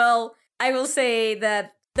Lagoon. Well, I will say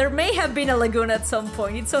that there may have been a lagoon at some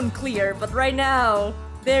point. It's unclear, but right now,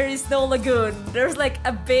 there is no lagoon. There's like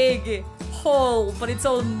a big hole, but it's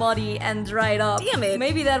all muddy and dried up. Damn it.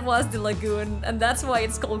 Maybe that was the lagoon, and that's why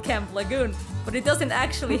it's called Camp Lagoon. But it doesn't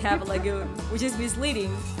actually have a lagoon, which is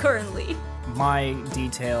misleading currently. My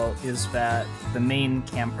detail is that the main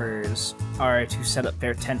campers are to set up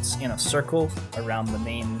their tents in a circle around the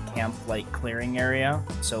main camp-like clearing area.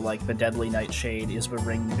 So, like, the deadly nightshade is the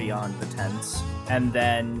ring beyond the tents. And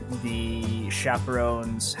then the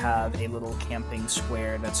chaperones have a little camping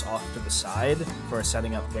square that's off to the side for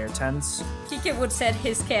setting up their tents. Kike would set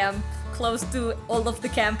his camp close to all of the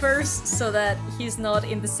campers so that he's not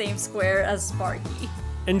in the same square as Sparky.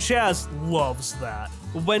 And Chaz loves that.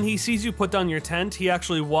 When he sees you put down your tent, he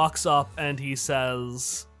actually walks up and he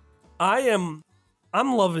says, I'm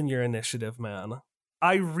loving your initiative, man.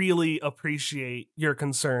 I really appreciate your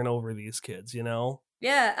concern over these kids, you know?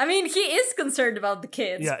 Yeah, I mean, he is concerned about the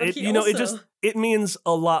kids. Yeah, but it means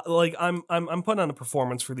a lot. Like, I'm putting on a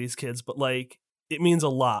performance for these kids, but like, it means a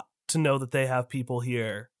lot to know that they have people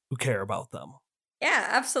here who care about them. Yeah,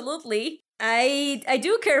 absolutely. I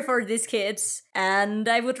do care for these kids, and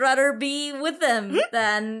I would rather be with them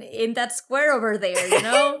than in that square over there, you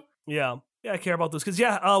know? Yeah, I care about those kids.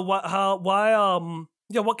 Yeah, what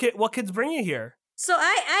kids bring you here? So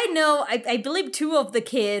I know, I believe 2 of the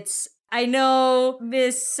kids. I know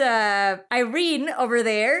Miss Irene over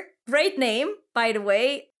there. Great name, by the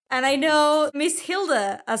way. And I know Miss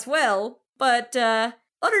Hilda as well. But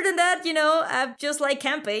other than that, you know, I just like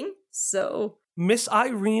camping, so... Miss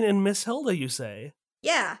Irene and Miss Hilda, you say?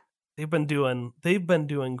 Yeah. They've been doing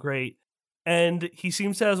great. And he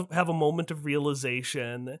seems to have a moment of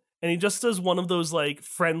realization. And he just does one of those like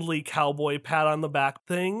friendly cowboy pat on the back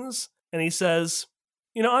things. And he says,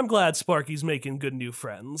 you know, I'm glad Sparky's making good new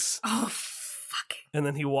friends. Oh, fuck. And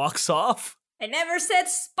then he walks off. I never said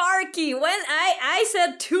Sparky. When I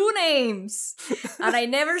said 2 names. And I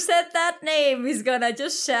never said that name. He's gonna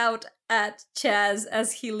just shout at Chaz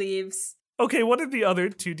as he leaves. Okay, what are the other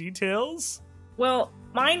 2 details? Well,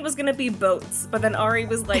 mine was gonna be boats, but then Ari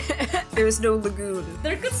was like, there's no lagoon.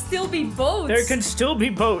 There could still be boats. There can still be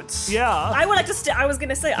boats. Yeah. I would like to I was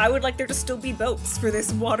gonna say, I would like there to still be boats for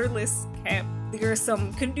this waterless camp. There are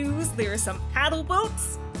some canoes, there are some paddle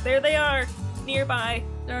boats. There they are, nearby.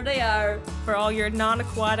 There they are. For all your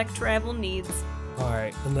non-aquatic travel needs. All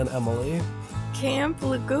right, and then Emily. Camp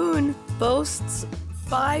Lagoon boasts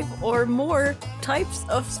 5 or more types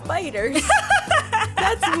of spiders.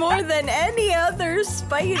 That's more than any other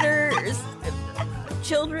spiders.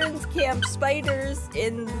 Children's camp spiders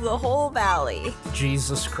in the whole valley.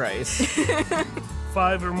 Jesus Christ.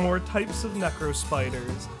 5 or more types of necro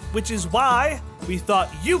spiders. Which is why we thought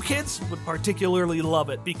you kids would particularly love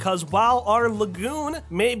it, because while our lagoon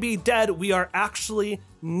may be dead, we are actually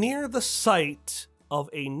near the site of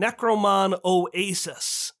a Necromon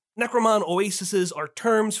oasis. Necromon oases are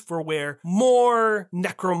terms for where more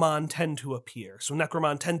Necromon tend to appear. So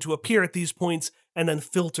Necromon tend to appear at these points and then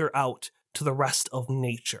filter out to the rest of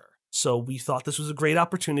nature. So we thought this was a great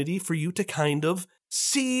opportunity for you to kind of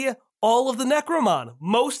see all of the Necromon,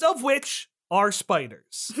 most of which are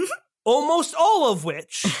spiders. Almost all of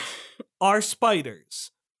which are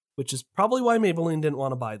spiders, which is probably why Maybelline didn't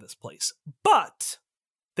want to buy this place. But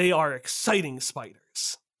they are exciting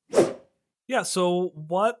spiders. Yeah, so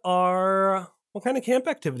what kind of camp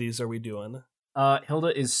activities are we doing?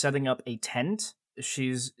 Hilda is setting up a tent.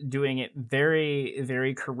 She's doing it very,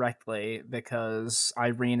 very correctly because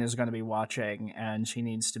Irene is going to be watching and she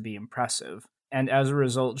needs to be impressive. And as a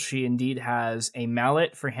result, she indeed has a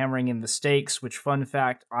mallet for hammering in the stakes, which, fun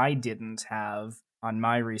fact, I didn't have on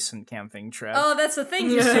my recent camping trip. Oh, that's the thing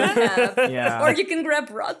you should have. Yeah. Or you can grab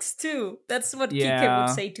rocks too. That's what Kike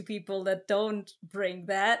would say to people that don't bring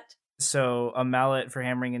that. So a mallet for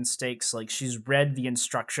hammering in stakes, like she's read the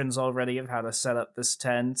instructions already of how to set up this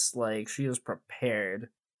tent. Like she is prepared.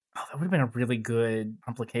 Oh, that would have been a really good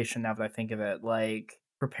complication now that I think of it. Like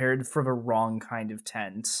prepared for the wrong kind of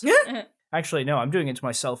tent. Actually, no, I'm doing it to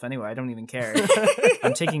myself anyway. I don't even care.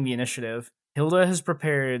 I'm taking the initiative. Hilda has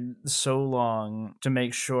prepared so long to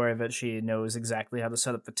make sure that she knows exactly how to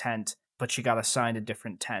set up the tent, but she got assigned a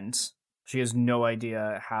different tent. She has no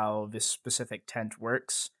idea how this specific tent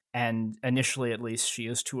works. And initially, at least, she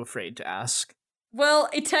is too afraid to ask. Well,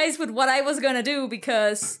 it ties with what I was gonna do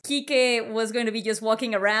because Kike was going to be just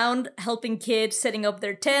walking around, helping kids setting up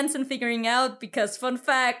their tents and figuring out, because fun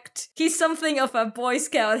fact, he's something of a Boy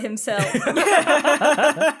Scout himself.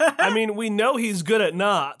 I mean, we know he's good at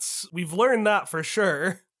knots. We've learned that for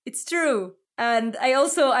sure. It's true. And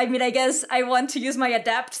I guess I want to use my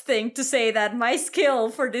adapt thing to say that my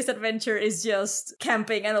skill for this adventure is just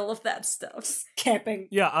camping and all of that stuff. Camping.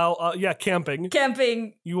 Yeah, camping.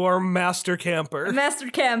 Camping. You are master camper.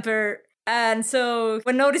 Master camper. And so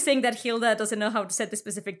when noticing that Hilda doesn't know how to set the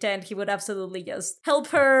specific tent, he would absolutely just help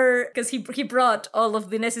her because he brought all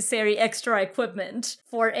of the necessary extra equipment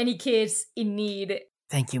for any kids in need.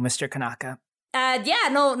 Thank you, Mr. Kanaka.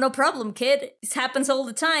 No problem, kid. This happens all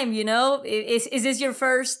the time, you know? Is this your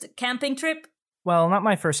first camping trip? Well, not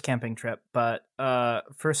my first camping trip, but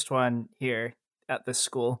first one here at this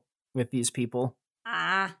school with these people.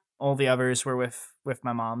 Ah. All the others were with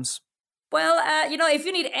my mom's. Well, if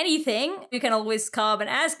you need anything, you can always come and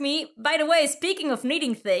ask me. By the way, speaking of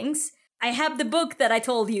needing things, I have the book that I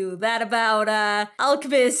told you, that about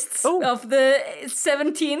alchemists of the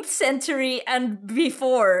 17th century and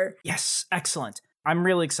before. Yes, excellent. I'm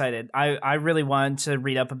really excited. I really wanted to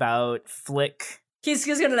read up about Flick. He's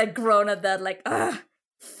gonna like groan at that, like,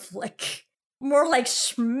 Flick. More like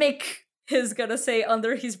Schmick, he's gonna say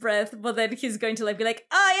under his breath, but then he's going to like be like,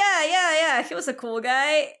 yeah, he was a cool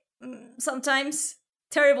guy. Sometimes.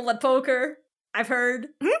 Terrible at poker, I've heard.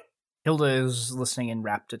 Hilda is listening in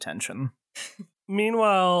rapt attention.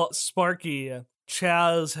 Meanwhile, Sparky,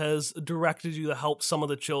 Chaz has directed you to help some of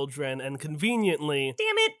the children, and conveniently...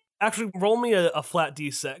 Damn it! Actually, roll me a flat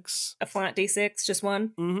d6. A flat d6, just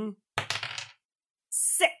one? Mm-hmm.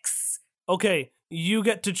 6! Okay, you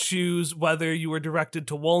get to choose whether you were directed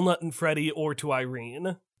to Walnut and Freddy or to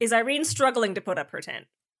Irene. Is Irene struggling to put up her tent?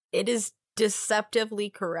 It is deceptively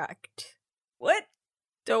correct. What?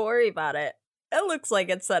 Don't worry about it. It looks like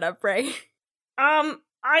it's set up right. I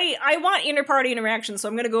want inter-party interaction, so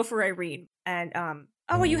I'm gonna go for Irene. And,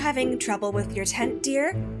 are you having trouble with your tent,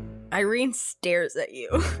 dear? Irene stares at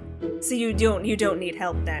you. So you don't need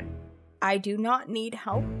help then? I do not need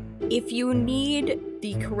help. If you need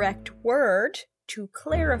the correct word to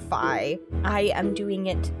clarify, I am doing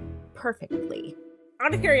it perfectly.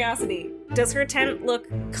 Out of curiosity, does her tent look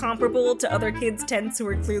comparable to other kids' tents who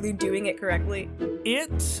are clearly doing it correctly?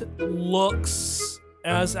 It looks,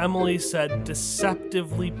 as Emily said,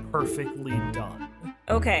 deceptively perfectly done.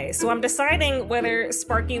 Okay, so I'm deciding whether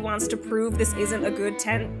Sparky wants to prove this isn't a good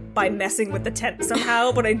tent by messing with the tent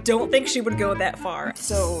somehow, but I don't think she would go that far.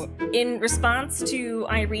 So, in response to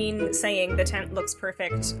Irene saying the tent looks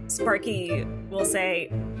perfect, Sparky will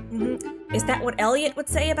say, Is that what Elliot would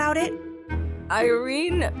say about it?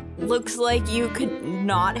 Irene looks like you could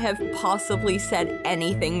not have possibly said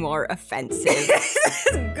anything more offensive.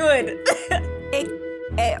 Good.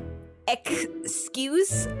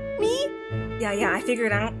 Excuse me? Yeah, I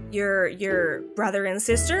figured out your brother and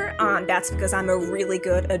sister. That's because I'm a really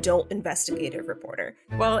good adult investigative reporter.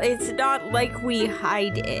 Well, it's not like we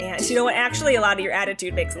hide it. And you know what? Actually, a lot of your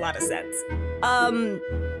attitude makes a lot of sense.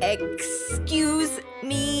 Excuse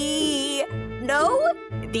me? No?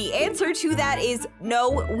 The answer to that is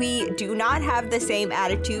no, we do not have the same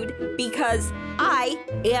attitude because I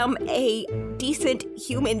am a decent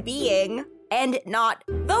human being and not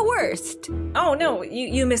the worst. Oh, no,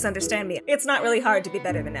 you misunderstand me. It's not really hard to be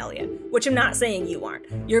better than Elliot, which I'm not saying you aren't.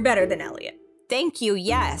 You're better than Elliot. Thank you,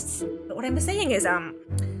 yes. But what I'm saying is,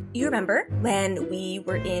 you remember when we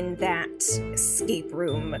were in that escape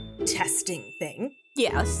room testing thing?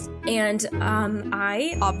 Yes. And,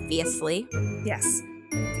 Obviously. Yes,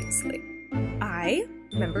 obviously. I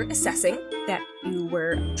remember assessing that you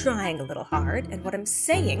were trying a little hard, and what I'm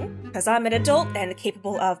saying, because I'm an adult and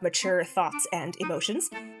capable of mature thoughts and emotions,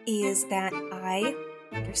 is that I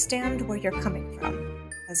understand where you're coming from,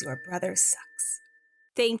 because your brother sucks.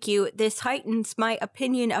 Thank you. This heightens my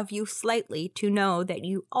opinion of you slightly to know that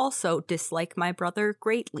you also dislike my brother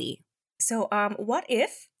greatly. So, what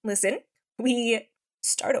if, listen, we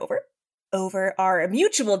start over our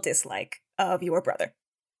mutual dislike of your brother?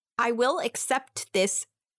 I will accept this.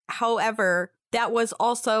 However, that was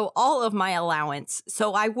also all of my allowance,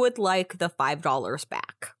 so I would like the $5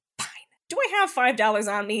 back. Do I have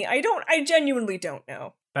 $5 on me? I genuinely don't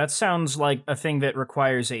know. That sounds like a thing that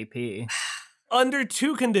requires AP. Under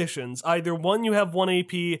two conditions. Either one, you have 1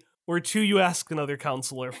 AP, or 2, you ask another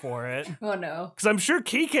counselor for it. Oh no. Because I'm sure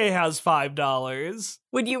Kike has $5.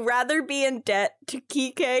 Would you rather be in debt to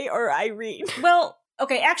Kike or Irene? Well,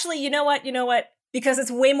 okay, actually, you know what? Because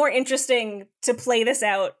it's way more interesting to play this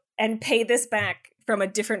out and pay this back from a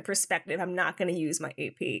different perspective. I'm not going to use my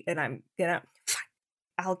AP, and fine.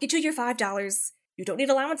 I'll get you your $5. You don't need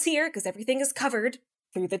allowance here, because everything is covered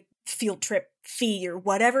through the field trip fee or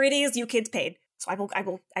whatever it is you kids paid. So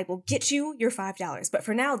I will get you your $5. But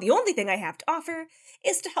for now, the only thing I have to offer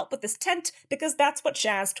is to help with this tent, because that's what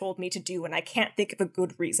Shaz told me to do, and I can't think of a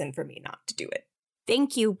good reason for me not to do it.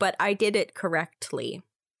 Thank you, but I did it correctly.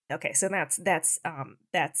 Okay, so that's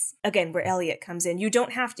again where Elliot comes in. You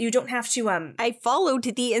don't have to. I followed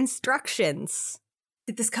the instructions.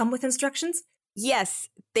 Did this come with instructions? Yes,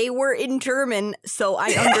 they were in German, so I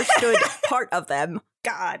understood part of them.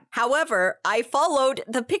 God. However, I followed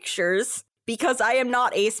the pictures because I am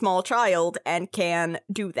not a small child and can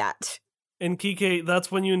do that. And Kike,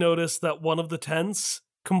 that's when you notice that one of the tents,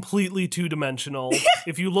 completely two-dimensional.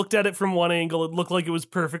 If you looked at it from one angle, it looked like it was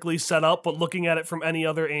perfectly set up, but looking at it from any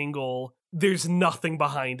other angle, there's nothing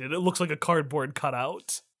behind it. It looks like a cardboard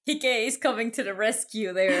cutout. Hike is coming to the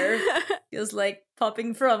rescue there. Feels like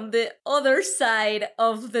popping from the other side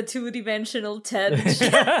of the two-dimensional tent.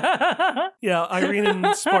 Yeah, Irene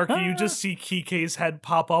and Sparky, you just see Kike's head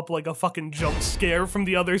pop up like a fucking jump scare from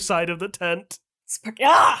the other side of the tent. Sparky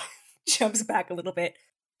jumps back a little bit.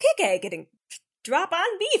 Kike getting drop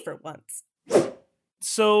on me for once.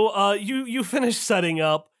 So you finish setting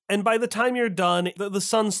up, and by the time you're done, the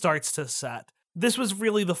sun starts to set. This was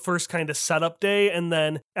really the first kind of setup day, and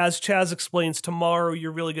then, as Chaz explains, tomorrow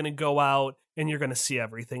you're really going to go out and you're going to see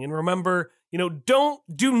everything. And remember,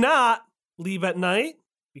 do not leave at night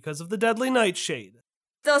because of the deadly nightshade.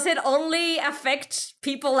 Does it only affect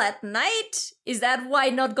people at night? Is that why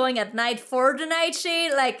not going at night for the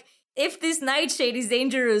nightshade? Like, if this nightshade is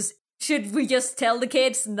dangerous, should we just tell the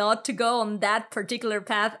kids not to go on that particular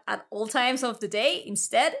path at all times of the day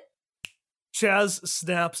instead? Chaz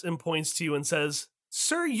snaps and points to you and says,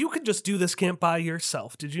 "Sir, you could just do this camp by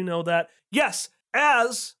yourself. Did you know that? Yes,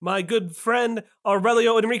 as my good friend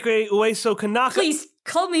Aurelio Enrique Ueso Kanaka..." Please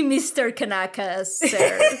call me Mr. Kanaka,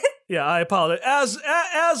 sir. Yeah, I apologize.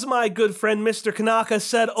 As my good friend Mr. Kanaka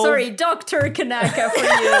said... Sorry, Dr. Kanaka for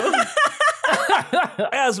you.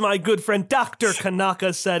 As my good friend Dr.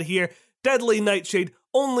 Kanaka said here, deadly nightshade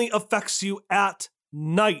only affects you at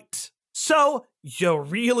night. So, you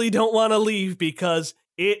really don't want to leave because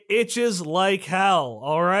it itches like hell,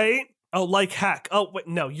 all right? Oh, like heck. Oh, wait,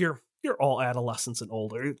 no, you're all adolescents and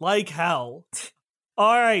older. Like hell.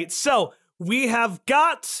 All right, so we have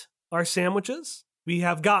got our sandwiches. We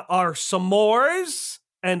have got our s'mores.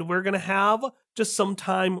 And we're going to have just some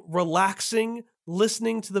time relaxing,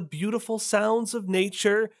 listening to the beautiful sounds of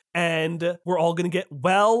nature. And we're all going to get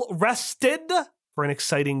well rested for an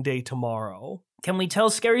exciting day tomorrow. Can we tell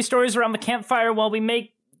scary stories around the campfire while we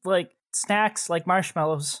make, snacks like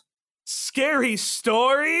marshmallows? Scary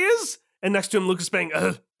stories? And next to him, Lucas Bang,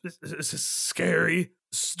 this is scary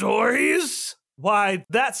stories? Why,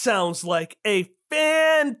 that sounds like a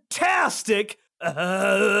fantastic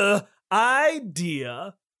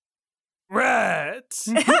idea. Right.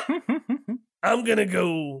 I'm gonna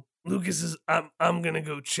go, I'm gonna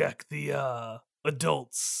go check the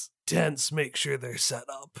adults' tents, make sure they're set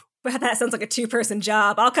up. Well, that sounds like a 2-person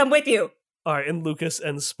job. I'll come with you. All right, and Lucas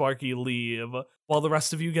and Sparky leave while the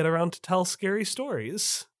rest of you get around to tell scary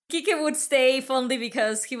stories. Kike would stay if only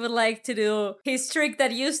because he would like to do his trick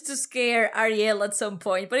that used to scare Ariel at some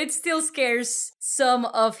point, but it still scares some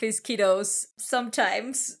of his kiddos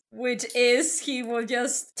sometimes, which is he will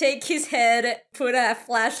just take his head, put a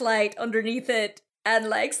flashlight underneath it,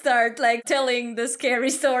 and start telling the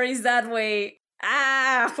scary stories that way.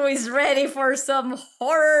 Who is ready for some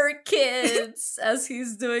horror, kids? As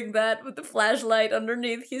he's doing that with the flashlight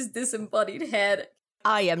underneath his disembodied head.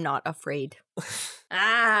 I am not afraid.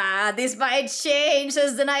 This might change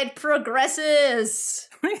as the night progresses.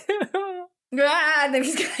 And then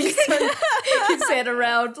he's gonna turn his head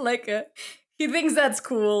around he thinks that's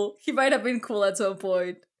cool. He might have been cool at some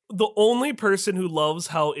point. The only person who loves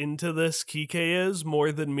how into this Kike is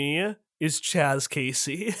more than me is Chaz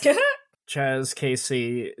Casey. Chaz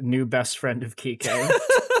Casey, new best friend of Kike.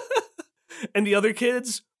 And the other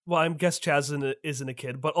kids, well, I guess Chaz isn't a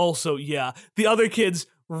kid, but also, yeah, the other kids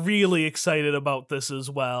really excited about this as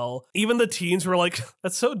well. Even the teens were like,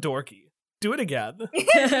 that's so dorky. Do it again.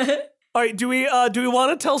 All right, do we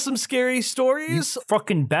want to tell some scary stories? You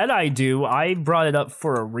fucking bet I do. I brought it up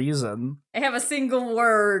for a reason. I have a single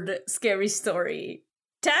word scary story.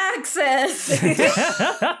 Taxes!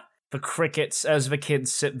 The crickets as the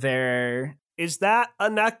kids sit there. Is that a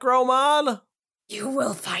necromon? You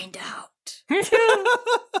will find out.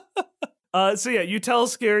 So yeah, you tell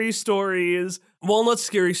scary stories. Walnut's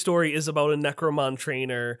scary story is about a necromon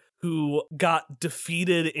trainer who got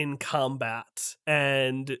defeated in combat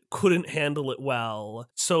and couldn't handle it well.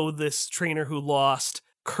 So this trainer who lost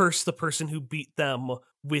cursed the person who beat them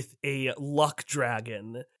with a luck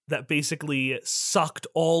dragon that basically sucked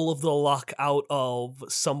all of the luck out of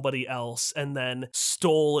somebody else and then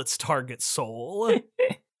stole its target's soul. And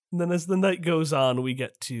then as the night goes on, we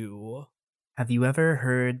get to... Have you ever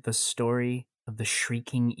heard the story of the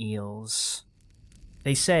shrieking eels?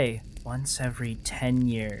 They say once every 10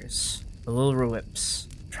 years, the Lillywhips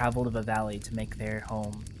travel to the valley to make their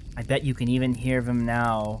home. I bet you can even hear them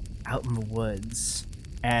now out in the woods.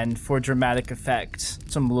 And for dramatic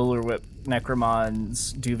effect, some Lillywhip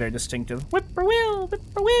necromons do their distinctive whip-poor-will,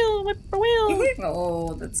 whip-poor-will, whip-poor-will.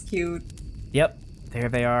 Oh, that's cute. Yep, there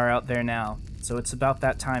they are out there now. So it's about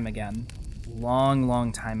that time again. Long,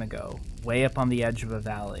 long time ago, way up on the edge of a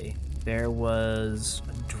valley, there was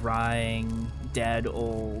a drying, dead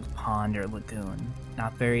old pond or lagoon.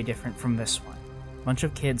 Not very different from this one. A bunch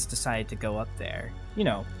of kids decided to go up there,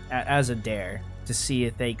 as a dare, to see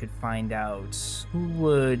if they could find out who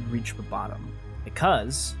would reach the bottom.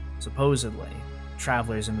 Because, supposedly,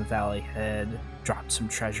 travelers in the valley had dropped some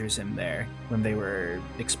treasures in there when they were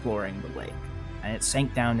exploring the lake, and it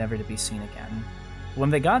sank down never to be seen again. When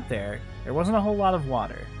they got there wasn't a whole lot of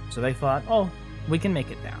water, so they thought, we can make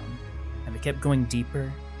it down. And they kept going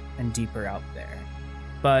deeper and deeper out there.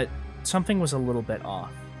 But something was a little bit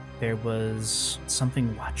off. There was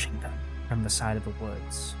something watching them from the side of the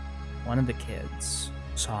woods. One of the kids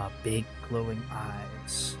saw big glowing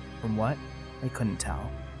eyes. From what? They couldn't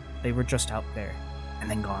tell. They were just out there and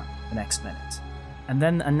then gone the next minute. And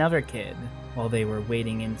then another kid, while they were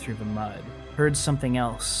wading in through the mud, heard something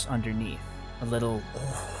else underneath. A little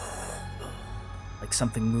like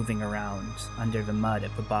something moving around under the mud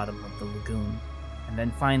at the bottom of the lagoon. And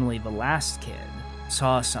then finally the last kid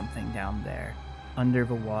saw something down there, under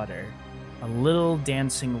the water. A little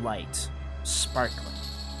dancing light, sparkling,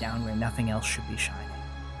 down where nothing else should be shining.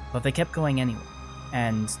 But they kept going anyway.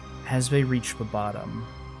 And as they reached the bottom,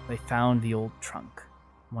 they found the old trunk.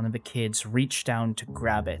 One of the kids reached down to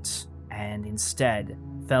grab it, and instead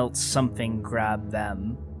felt something grab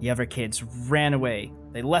them. The other kids ran away.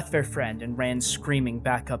 They left their friend and ran screaming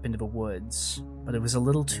back up into the woods. But it was a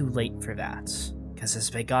little too late for that, because as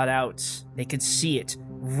they got out, they could see it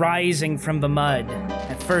rising from the mud.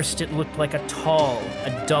 At first it looked like a tall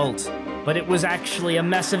adult, but it was actually a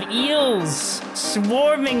mess of eels,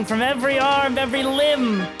 swarming from every arm, every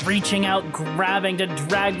limb, reaching out, grabbing to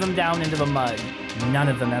drag them down into the mud. None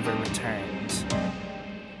of them ever returned.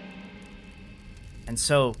 And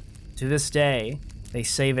so, to this day, they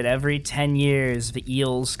say that every 10 years the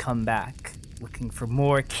eels come back, looking for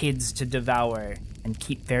more kids to devour and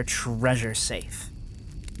keep their treasure safe.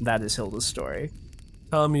 That is Hilda's story.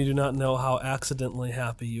 Tom, you do not know how accidentally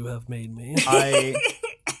happy you have made me.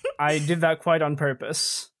 I did that quite on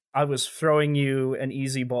purpose. I was throwing you an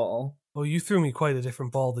easy ball. Well, you threw me quite a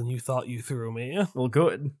different ball than you thought you threw me. Well,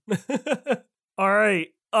 good. All right.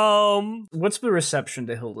 What's the reception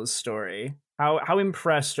to Hilda's story? How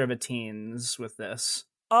impressed are the teens with this?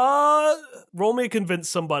 Roll me convince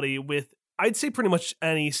somebody with I'd say pretty much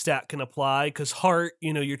any stat can apply, because heart,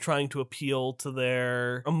 you're trying to appeal to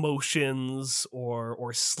their emotions,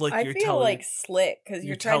 or slick. I you're feel telling, like slick because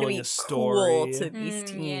you're trying to telling be a story. cool to these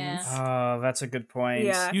teens. yeah. Oh, that's a good point.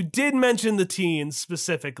 Yeah. You did mention the teens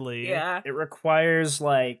specifically. Yeah. It requires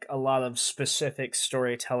like a lot of specific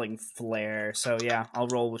storytelling flair. So yeah, I'll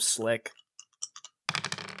roll with slick.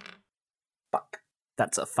 Fuck.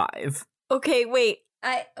 That's a 5. Okay, wait.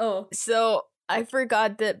 Oh. So I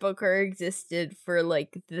forgot that Booker existed for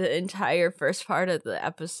like the entire first part of the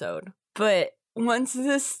episode. But once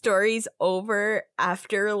the story's over,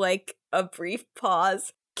 after like a brief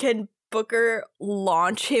pause, can Booker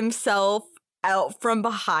launch himself out from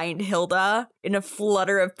behind Hilda in a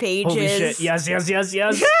flutter of pages? Holy shit. Yes, yes, yes,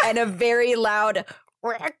 yes. And a very loud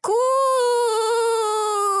raccoon.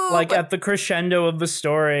 Like at the crescendo of the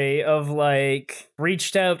story of like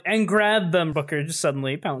reached out and grabbed them. Booker just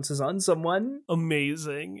suddenly pounces on someone.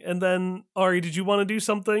 Amazing. And then, Ari, did you want to do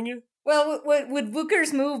something? Well, would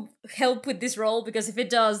Booker's move help with this roll? Because if it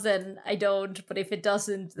does, then I don't. But if it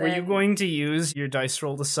doesn't, then Were you going to use your dice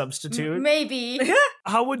roll to substitute? maybe.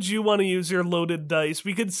 How would you want to use your loaded dice?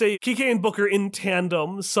 We could say Kike and Booker in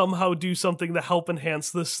tandem somehow do something to help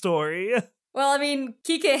enhance this story. Well, I mean,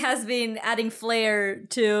 Kike has been adding flair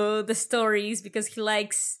to the stories because he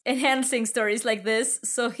likes enhancing stories like this.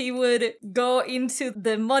 So he would go into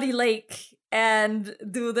the muddy lake and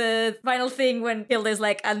do the final thing when Hilda's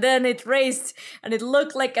like, and then it raised and it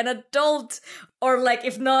looked like an adult. Or like,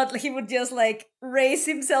 if not, he would just like raise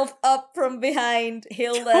himself up from behind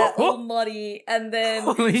Hilda, all muddy, and then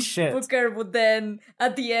Holy shit. Booker would then,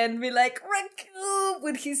 at the end, be like, raccoon,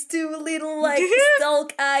 with his two little, like,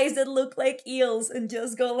 stalk eyes that look like eels, and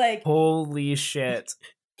just go like, Holy shit.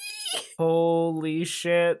 Holy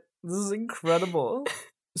shit. This is incredible.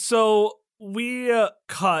 So we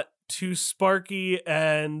cut to Sparky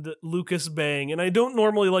and Lucas Bang, and I don't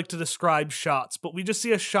normally like to describe shots, but we just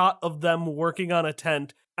see a shot of them working on a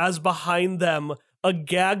tent as behind them a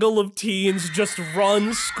gaggle of teens just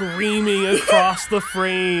run screaming across the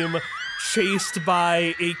frame, chased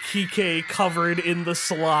by a Kike covered in the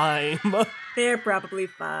slime. They're probably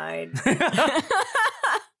fine.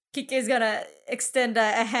 Kike is gonna extend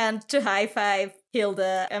a hand to high five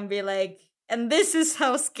Hilda and be like, and this is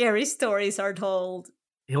how scary stories are told.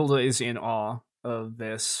 Hilda is in awe of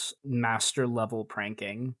this master level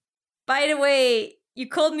pranking. By the way, you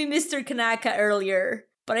called me Mr. Kanaka earlier,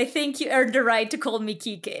 but I think you earned the right to call me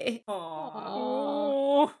Kike.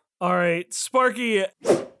 Oh. All right, Sparky,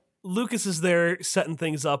 Lucas is there setting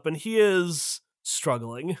things up, and he is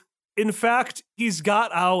struggling. In fact, he's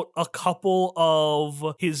got out a couple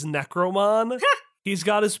of his Necromon. He's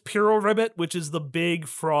got his Piro Ribbit, which is the big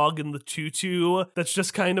frog in the tutu that's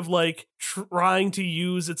just kind of like trying to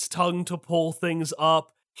use its tongue to pull things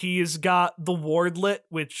up. He's got the Wardlet,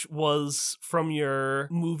 which was from your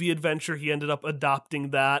movie adventure. He ended up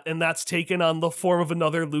adopting that, and that's taken on the form of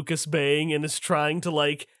another Lucas Bang and is trying to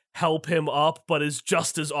like help him up, but is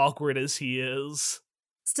just as awkward as he is.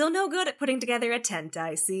 Still no good at putting together a tent,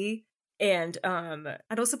 I see. And I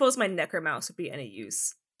don't suppose my Necromouse would be any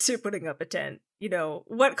use to putting up a tent. You know,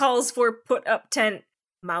 what calls for put up tent,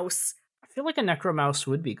 mouse? I feel like a Necromouse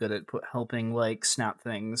would be good at helping, like, snap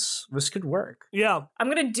things. This could work. Yeah. I'm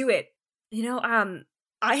gonna do it. You know,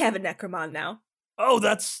 I have a Necromon now. Oh,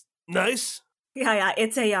 that's nice. Yeah,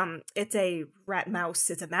 it's a rat mouse.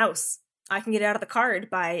 It's a mouse. I can get it out of the card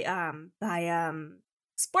by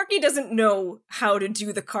Sparky doesn't know how to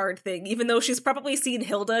do the card thing, even though she's probably seen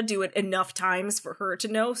Hilda do it enough times for her to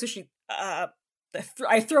know, so she,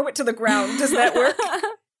 I throw it to the ground. Does that work?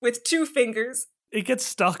 With 2 fingers. It gets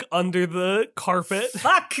stuck under the carpet.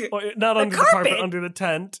 Fuck! Or, not under the carpet, under the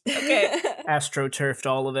tent. Okay. AstroTurfed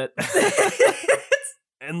all of it.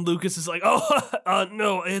 And Lucas is like, oh,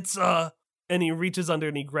 no, it's, and he reaches under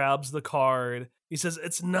and he grabs the card. He says,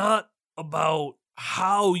 it's not about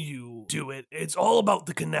how you do it. It's all about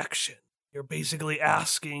the connection. You're basically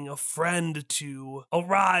asking a friend to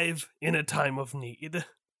arrive in a time of need.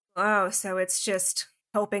 Oh, so it's just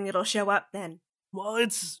hoping it'll show up then. Well,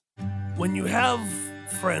 it's when you have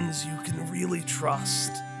friends you can really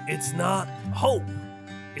trust. It's not hope,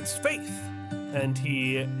 it's faith. And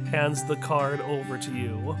he hands the card over to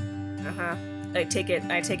you. I take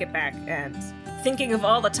it back, and thinking of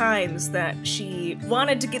all the times that she she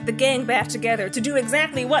wanted to get the gang back together to do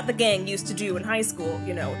exactly what the gang used to do in high school,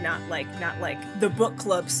 you know, not like the book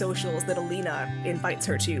club socials that Alina invites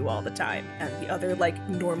her to all the time, and the other like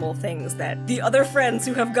normal things that the other friends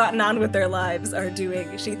who have gotten on with their lives are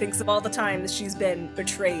doing. She thinks of all the times she's been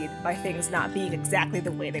betrayed by things not being exactly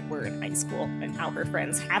the way they were in high school, and how her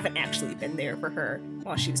friends haven't actually been there for her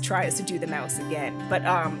while she tries to do the mouse again. But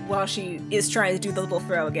while she is trying to do the little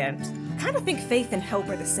throw again, I kind of think faith and hope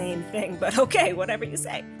are the same thing, but okay, whatever you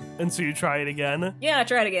say. And so you try it again. Yeah,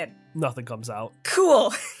 try it again. Nothing comes out.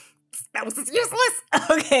 Cool. That was useless.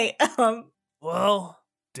 Okay, Well,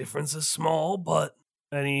 difference is small, but...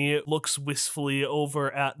 And he looks wistfully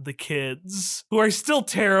over at the kids, who are still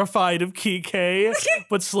terrified of Kike,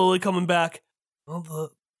 but slowly coming back.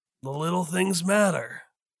 Well, the little things matter.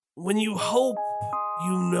 When you hope,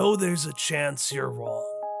 you know there's a chance you're wrong.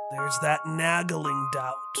 There's that nagging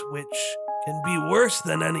doubt, which can be worse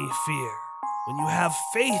than any fear. When you have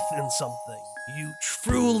faith in something, you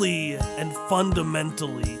truly and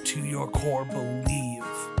fundamentally to your core believe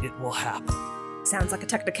it will happen. sounds like a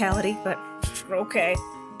technicality, but okay.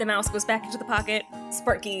 The mouse goes back into the pocket.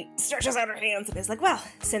 Sparky stretches out her hands and is like, well,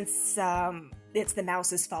 since it's the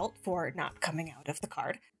mouse's fault for not coming out of the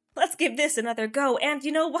card, let's give this another go. And,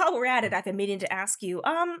 you know, while we're at it, I've been meaning to ask you,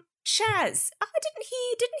 Chaz,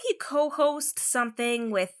 didn't he co-host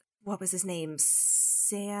something with, what was his name,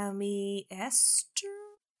 Sammy Esther?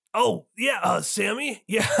 Oh, yeah, Sammy?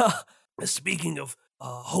 Yeah. Speaking of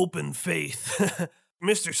hope and faith,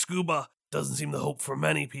 Mr. Scuba doesn't seem to hope for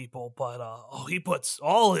many people, but he puts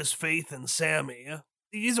all his faith in Sammy.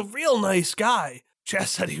 He's a real nice guy. Chaz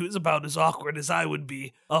said he was about as awkward as I would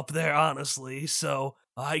be up there, honestly, so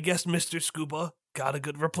I guess Mr. Scuba got a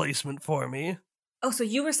good replacement for me. Oh, so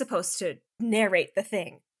you were supposed to narrate the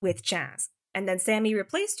thing with Chaz, and then Sammy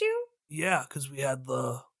replaced you? Yeah, because we had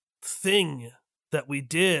the thing that we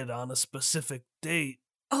did on a specific date.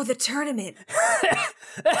 Oh, the tournament.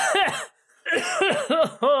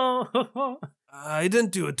 I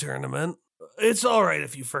didn't do a tournament. It's all right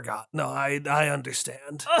if you forgot. No, I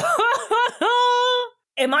understand.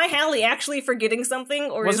 Am I, Hallie, actually forgetting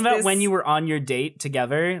something, or Wasn't is that this... when you were on your date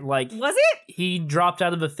together? Like, Was it? he dropped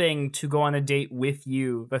out of the thing to go on a date with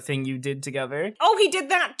you, the thing you did together. Oh, he did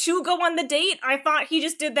that to go on the date? I thought he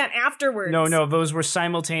just did that afterwards. No, those were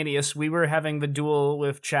simultaneous. We were having the duel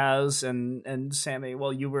with Chaz and Sammy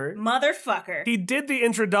while you were... Motherfucker. He did the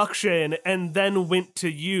introduction and then went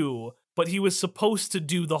to you, but he was supposed to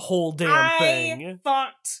do the whole damn thing. I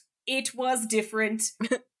thought it was different.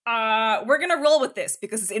 We're gonna roll with this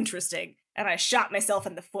because it's interesting. And I shot myself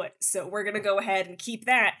in the foot, so we're gonna go ahead and keep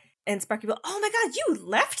that. And Sparky will, oh my god, you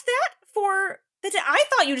left that for the day? I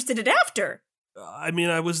thought you just did it after. I mean,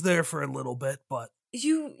 I was there for a little bit, but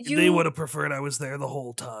You they would have preferred I was there the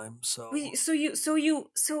whole time, so... Wait, so you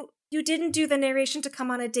didn't do the narration to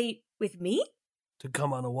come on a date with me? To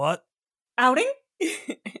come on a what? Outing?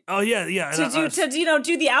 Oh, yeah. To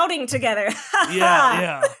do the outing together.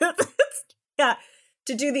 Yeah. Yeah.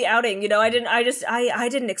 To do the outing, you know, I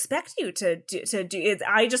didn't expect you to do it.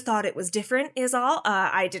 I just thought it was different is all.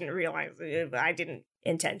 I didn't realize, I didn't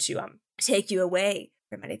intend to take you away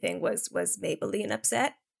from anything. Was Maybelline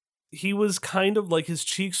upset? He was kind of like, his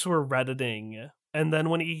cheeks were reddening, and then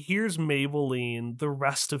when he hears Maybelline, the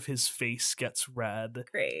rest of his face gets red.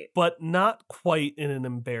 Great. But not quite in an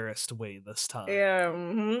embarrassed way this time. Yeah,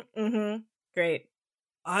 great.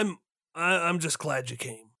 I'm just glad you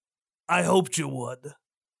came. I hoped you would.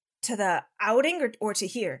 To the outing or to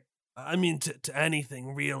here? I mean, to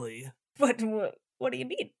anything, really. What do you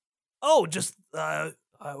mean? Oh, just, I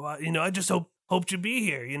just hoped you'd be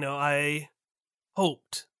here. I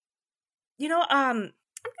hoped. I'm gonna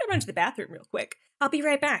run to the bathroom real quick. I'll be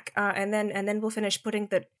right back. And then we'll finish putting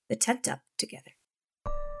the tent up together.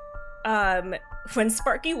 When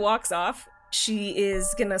Sparky walks off, she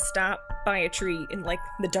is gonna stop by a tree in, like,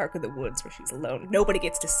 the dark of the woods where she's alone. Nobody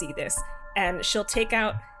gets to see this. And she'll take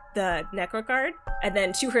out the necro card, and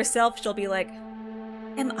then to herself, she'll be like,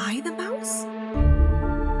 am I the mouse?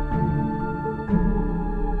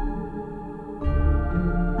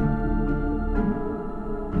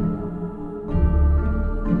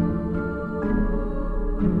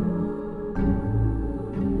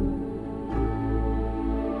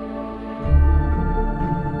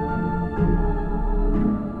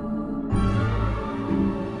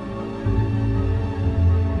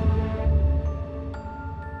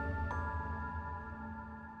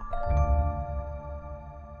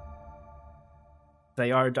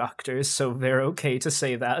 They are doctors, so they're okay to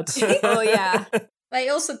say that. Oh, yeah. I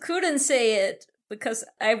also couldn't say it because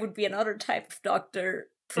I would be another type of doctor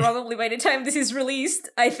probably by the time this is released,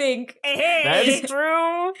 I think. That's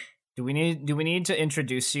true. Do we need to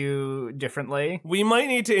introduce you differently? We might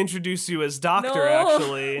need to introduce you as Doctor, No.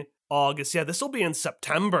 actually. August. Yeah, this will be in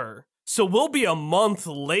September. So we'll be a month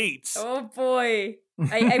late. Oh boy.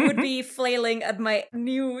 I would be flailing at my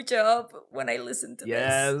new job when I listen to this.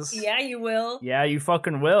 Yes. Yeah, you will. Yeah, you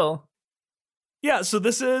fucking will. Yeah, so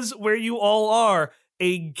this is where you all are.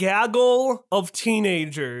 A gaggle of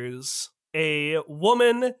teenagers. A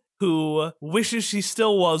woman who wishes she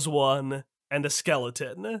still was one. And a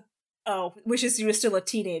skeleton. Oh, wishes you were still a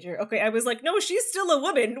teenager. Okay, I was like, no, she's still a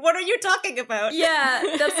woman. What are you talking about? Yeah,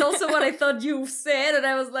 that's also what I thought you said, and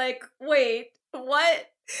I was like, wait, what?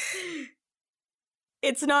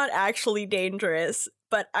 It's not actually dangerous,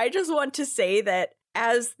 but I just want to say that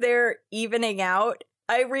as they're evening out,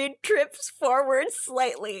 Irene trips forward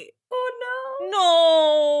slightly. No.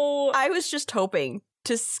 Oh no! I was just hoping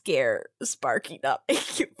to scare Sparky, not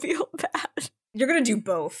make you feel bad. You're gonna do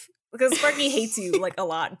both. Because Sparky hates you, like, a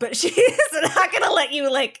lot, but she's not gonna let you,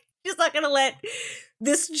 like, she's not gonna let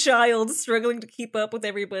this child struggling to keep up with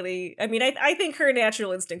everybody. I mean, I think her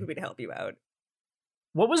natural instinct would be to help you out.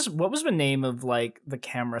 What was the name of like the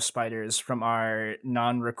camera spiders from our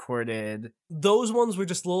non-recorded? Those ones were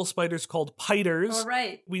just little spiders called piters. All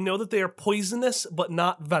right. We know that they are poisonous, but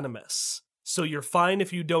not venomous. So you're fine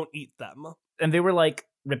if you don't eat them. And they were like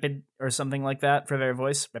Ripid or something like that for their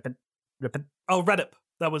voice. Ripid. Oh, Redip.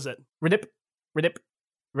 That was it. Ridip.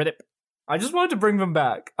 I just wanted to bring them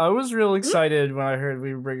back. I was real excited when I heard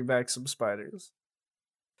we were bringing back some spiders.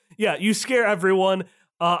 Yeah, you scare everyone.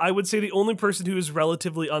 I would say the only person who is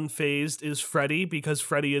relatively unfazed is Freddy, because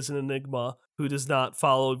Freddy is an enigma who does not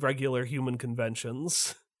follow regular human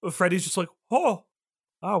conventions. Freddy's just like, oh,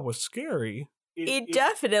 that was scary. It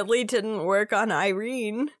definitely didn't work on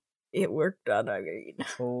Irene. It worked on Irene.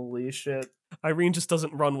 Holy shit. Irene just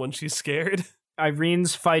doesn't run when she's scared.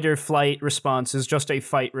 Irene's fight or flight response is just a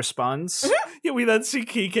fight response. Yeah, we then see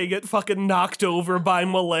Kike get fucking knocked over by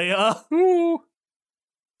Malaya. Ooh.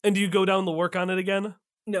 And do you go down to work on it again?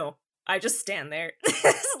 No, I just stand there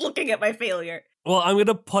looking at my failure. Well, I'm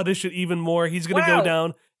gonna punish it even more. He's gonna go Wow.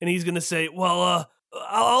 down and he's gonna say, well,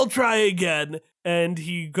 I'll try again. And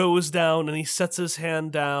he goes down and he sets his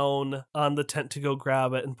hand down on the tent to go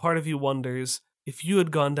grab it. And part of you wonders, if you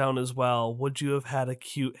had gone down as well, would you have had a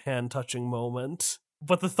cute hand-touching moment?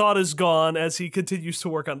 But the thought is gone as he continues to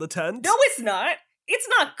work on the tent. No, it's not. It's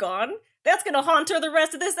not gone. That's gonna haunt her the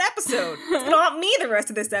rest of this episode. It's gonna haunt me the rest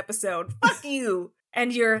of this episode. Fuck you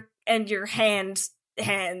and your hands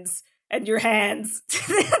and your hands.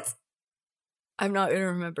 I'm not gonna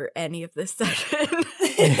remember any of this session.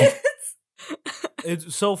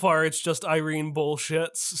 So far, it's just Irene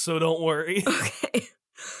bullshits, so don't worry. Okay.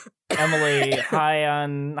 Emily, high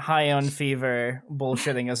on fever,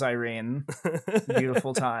 bullshitting as Irene.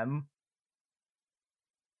 Beautiful time.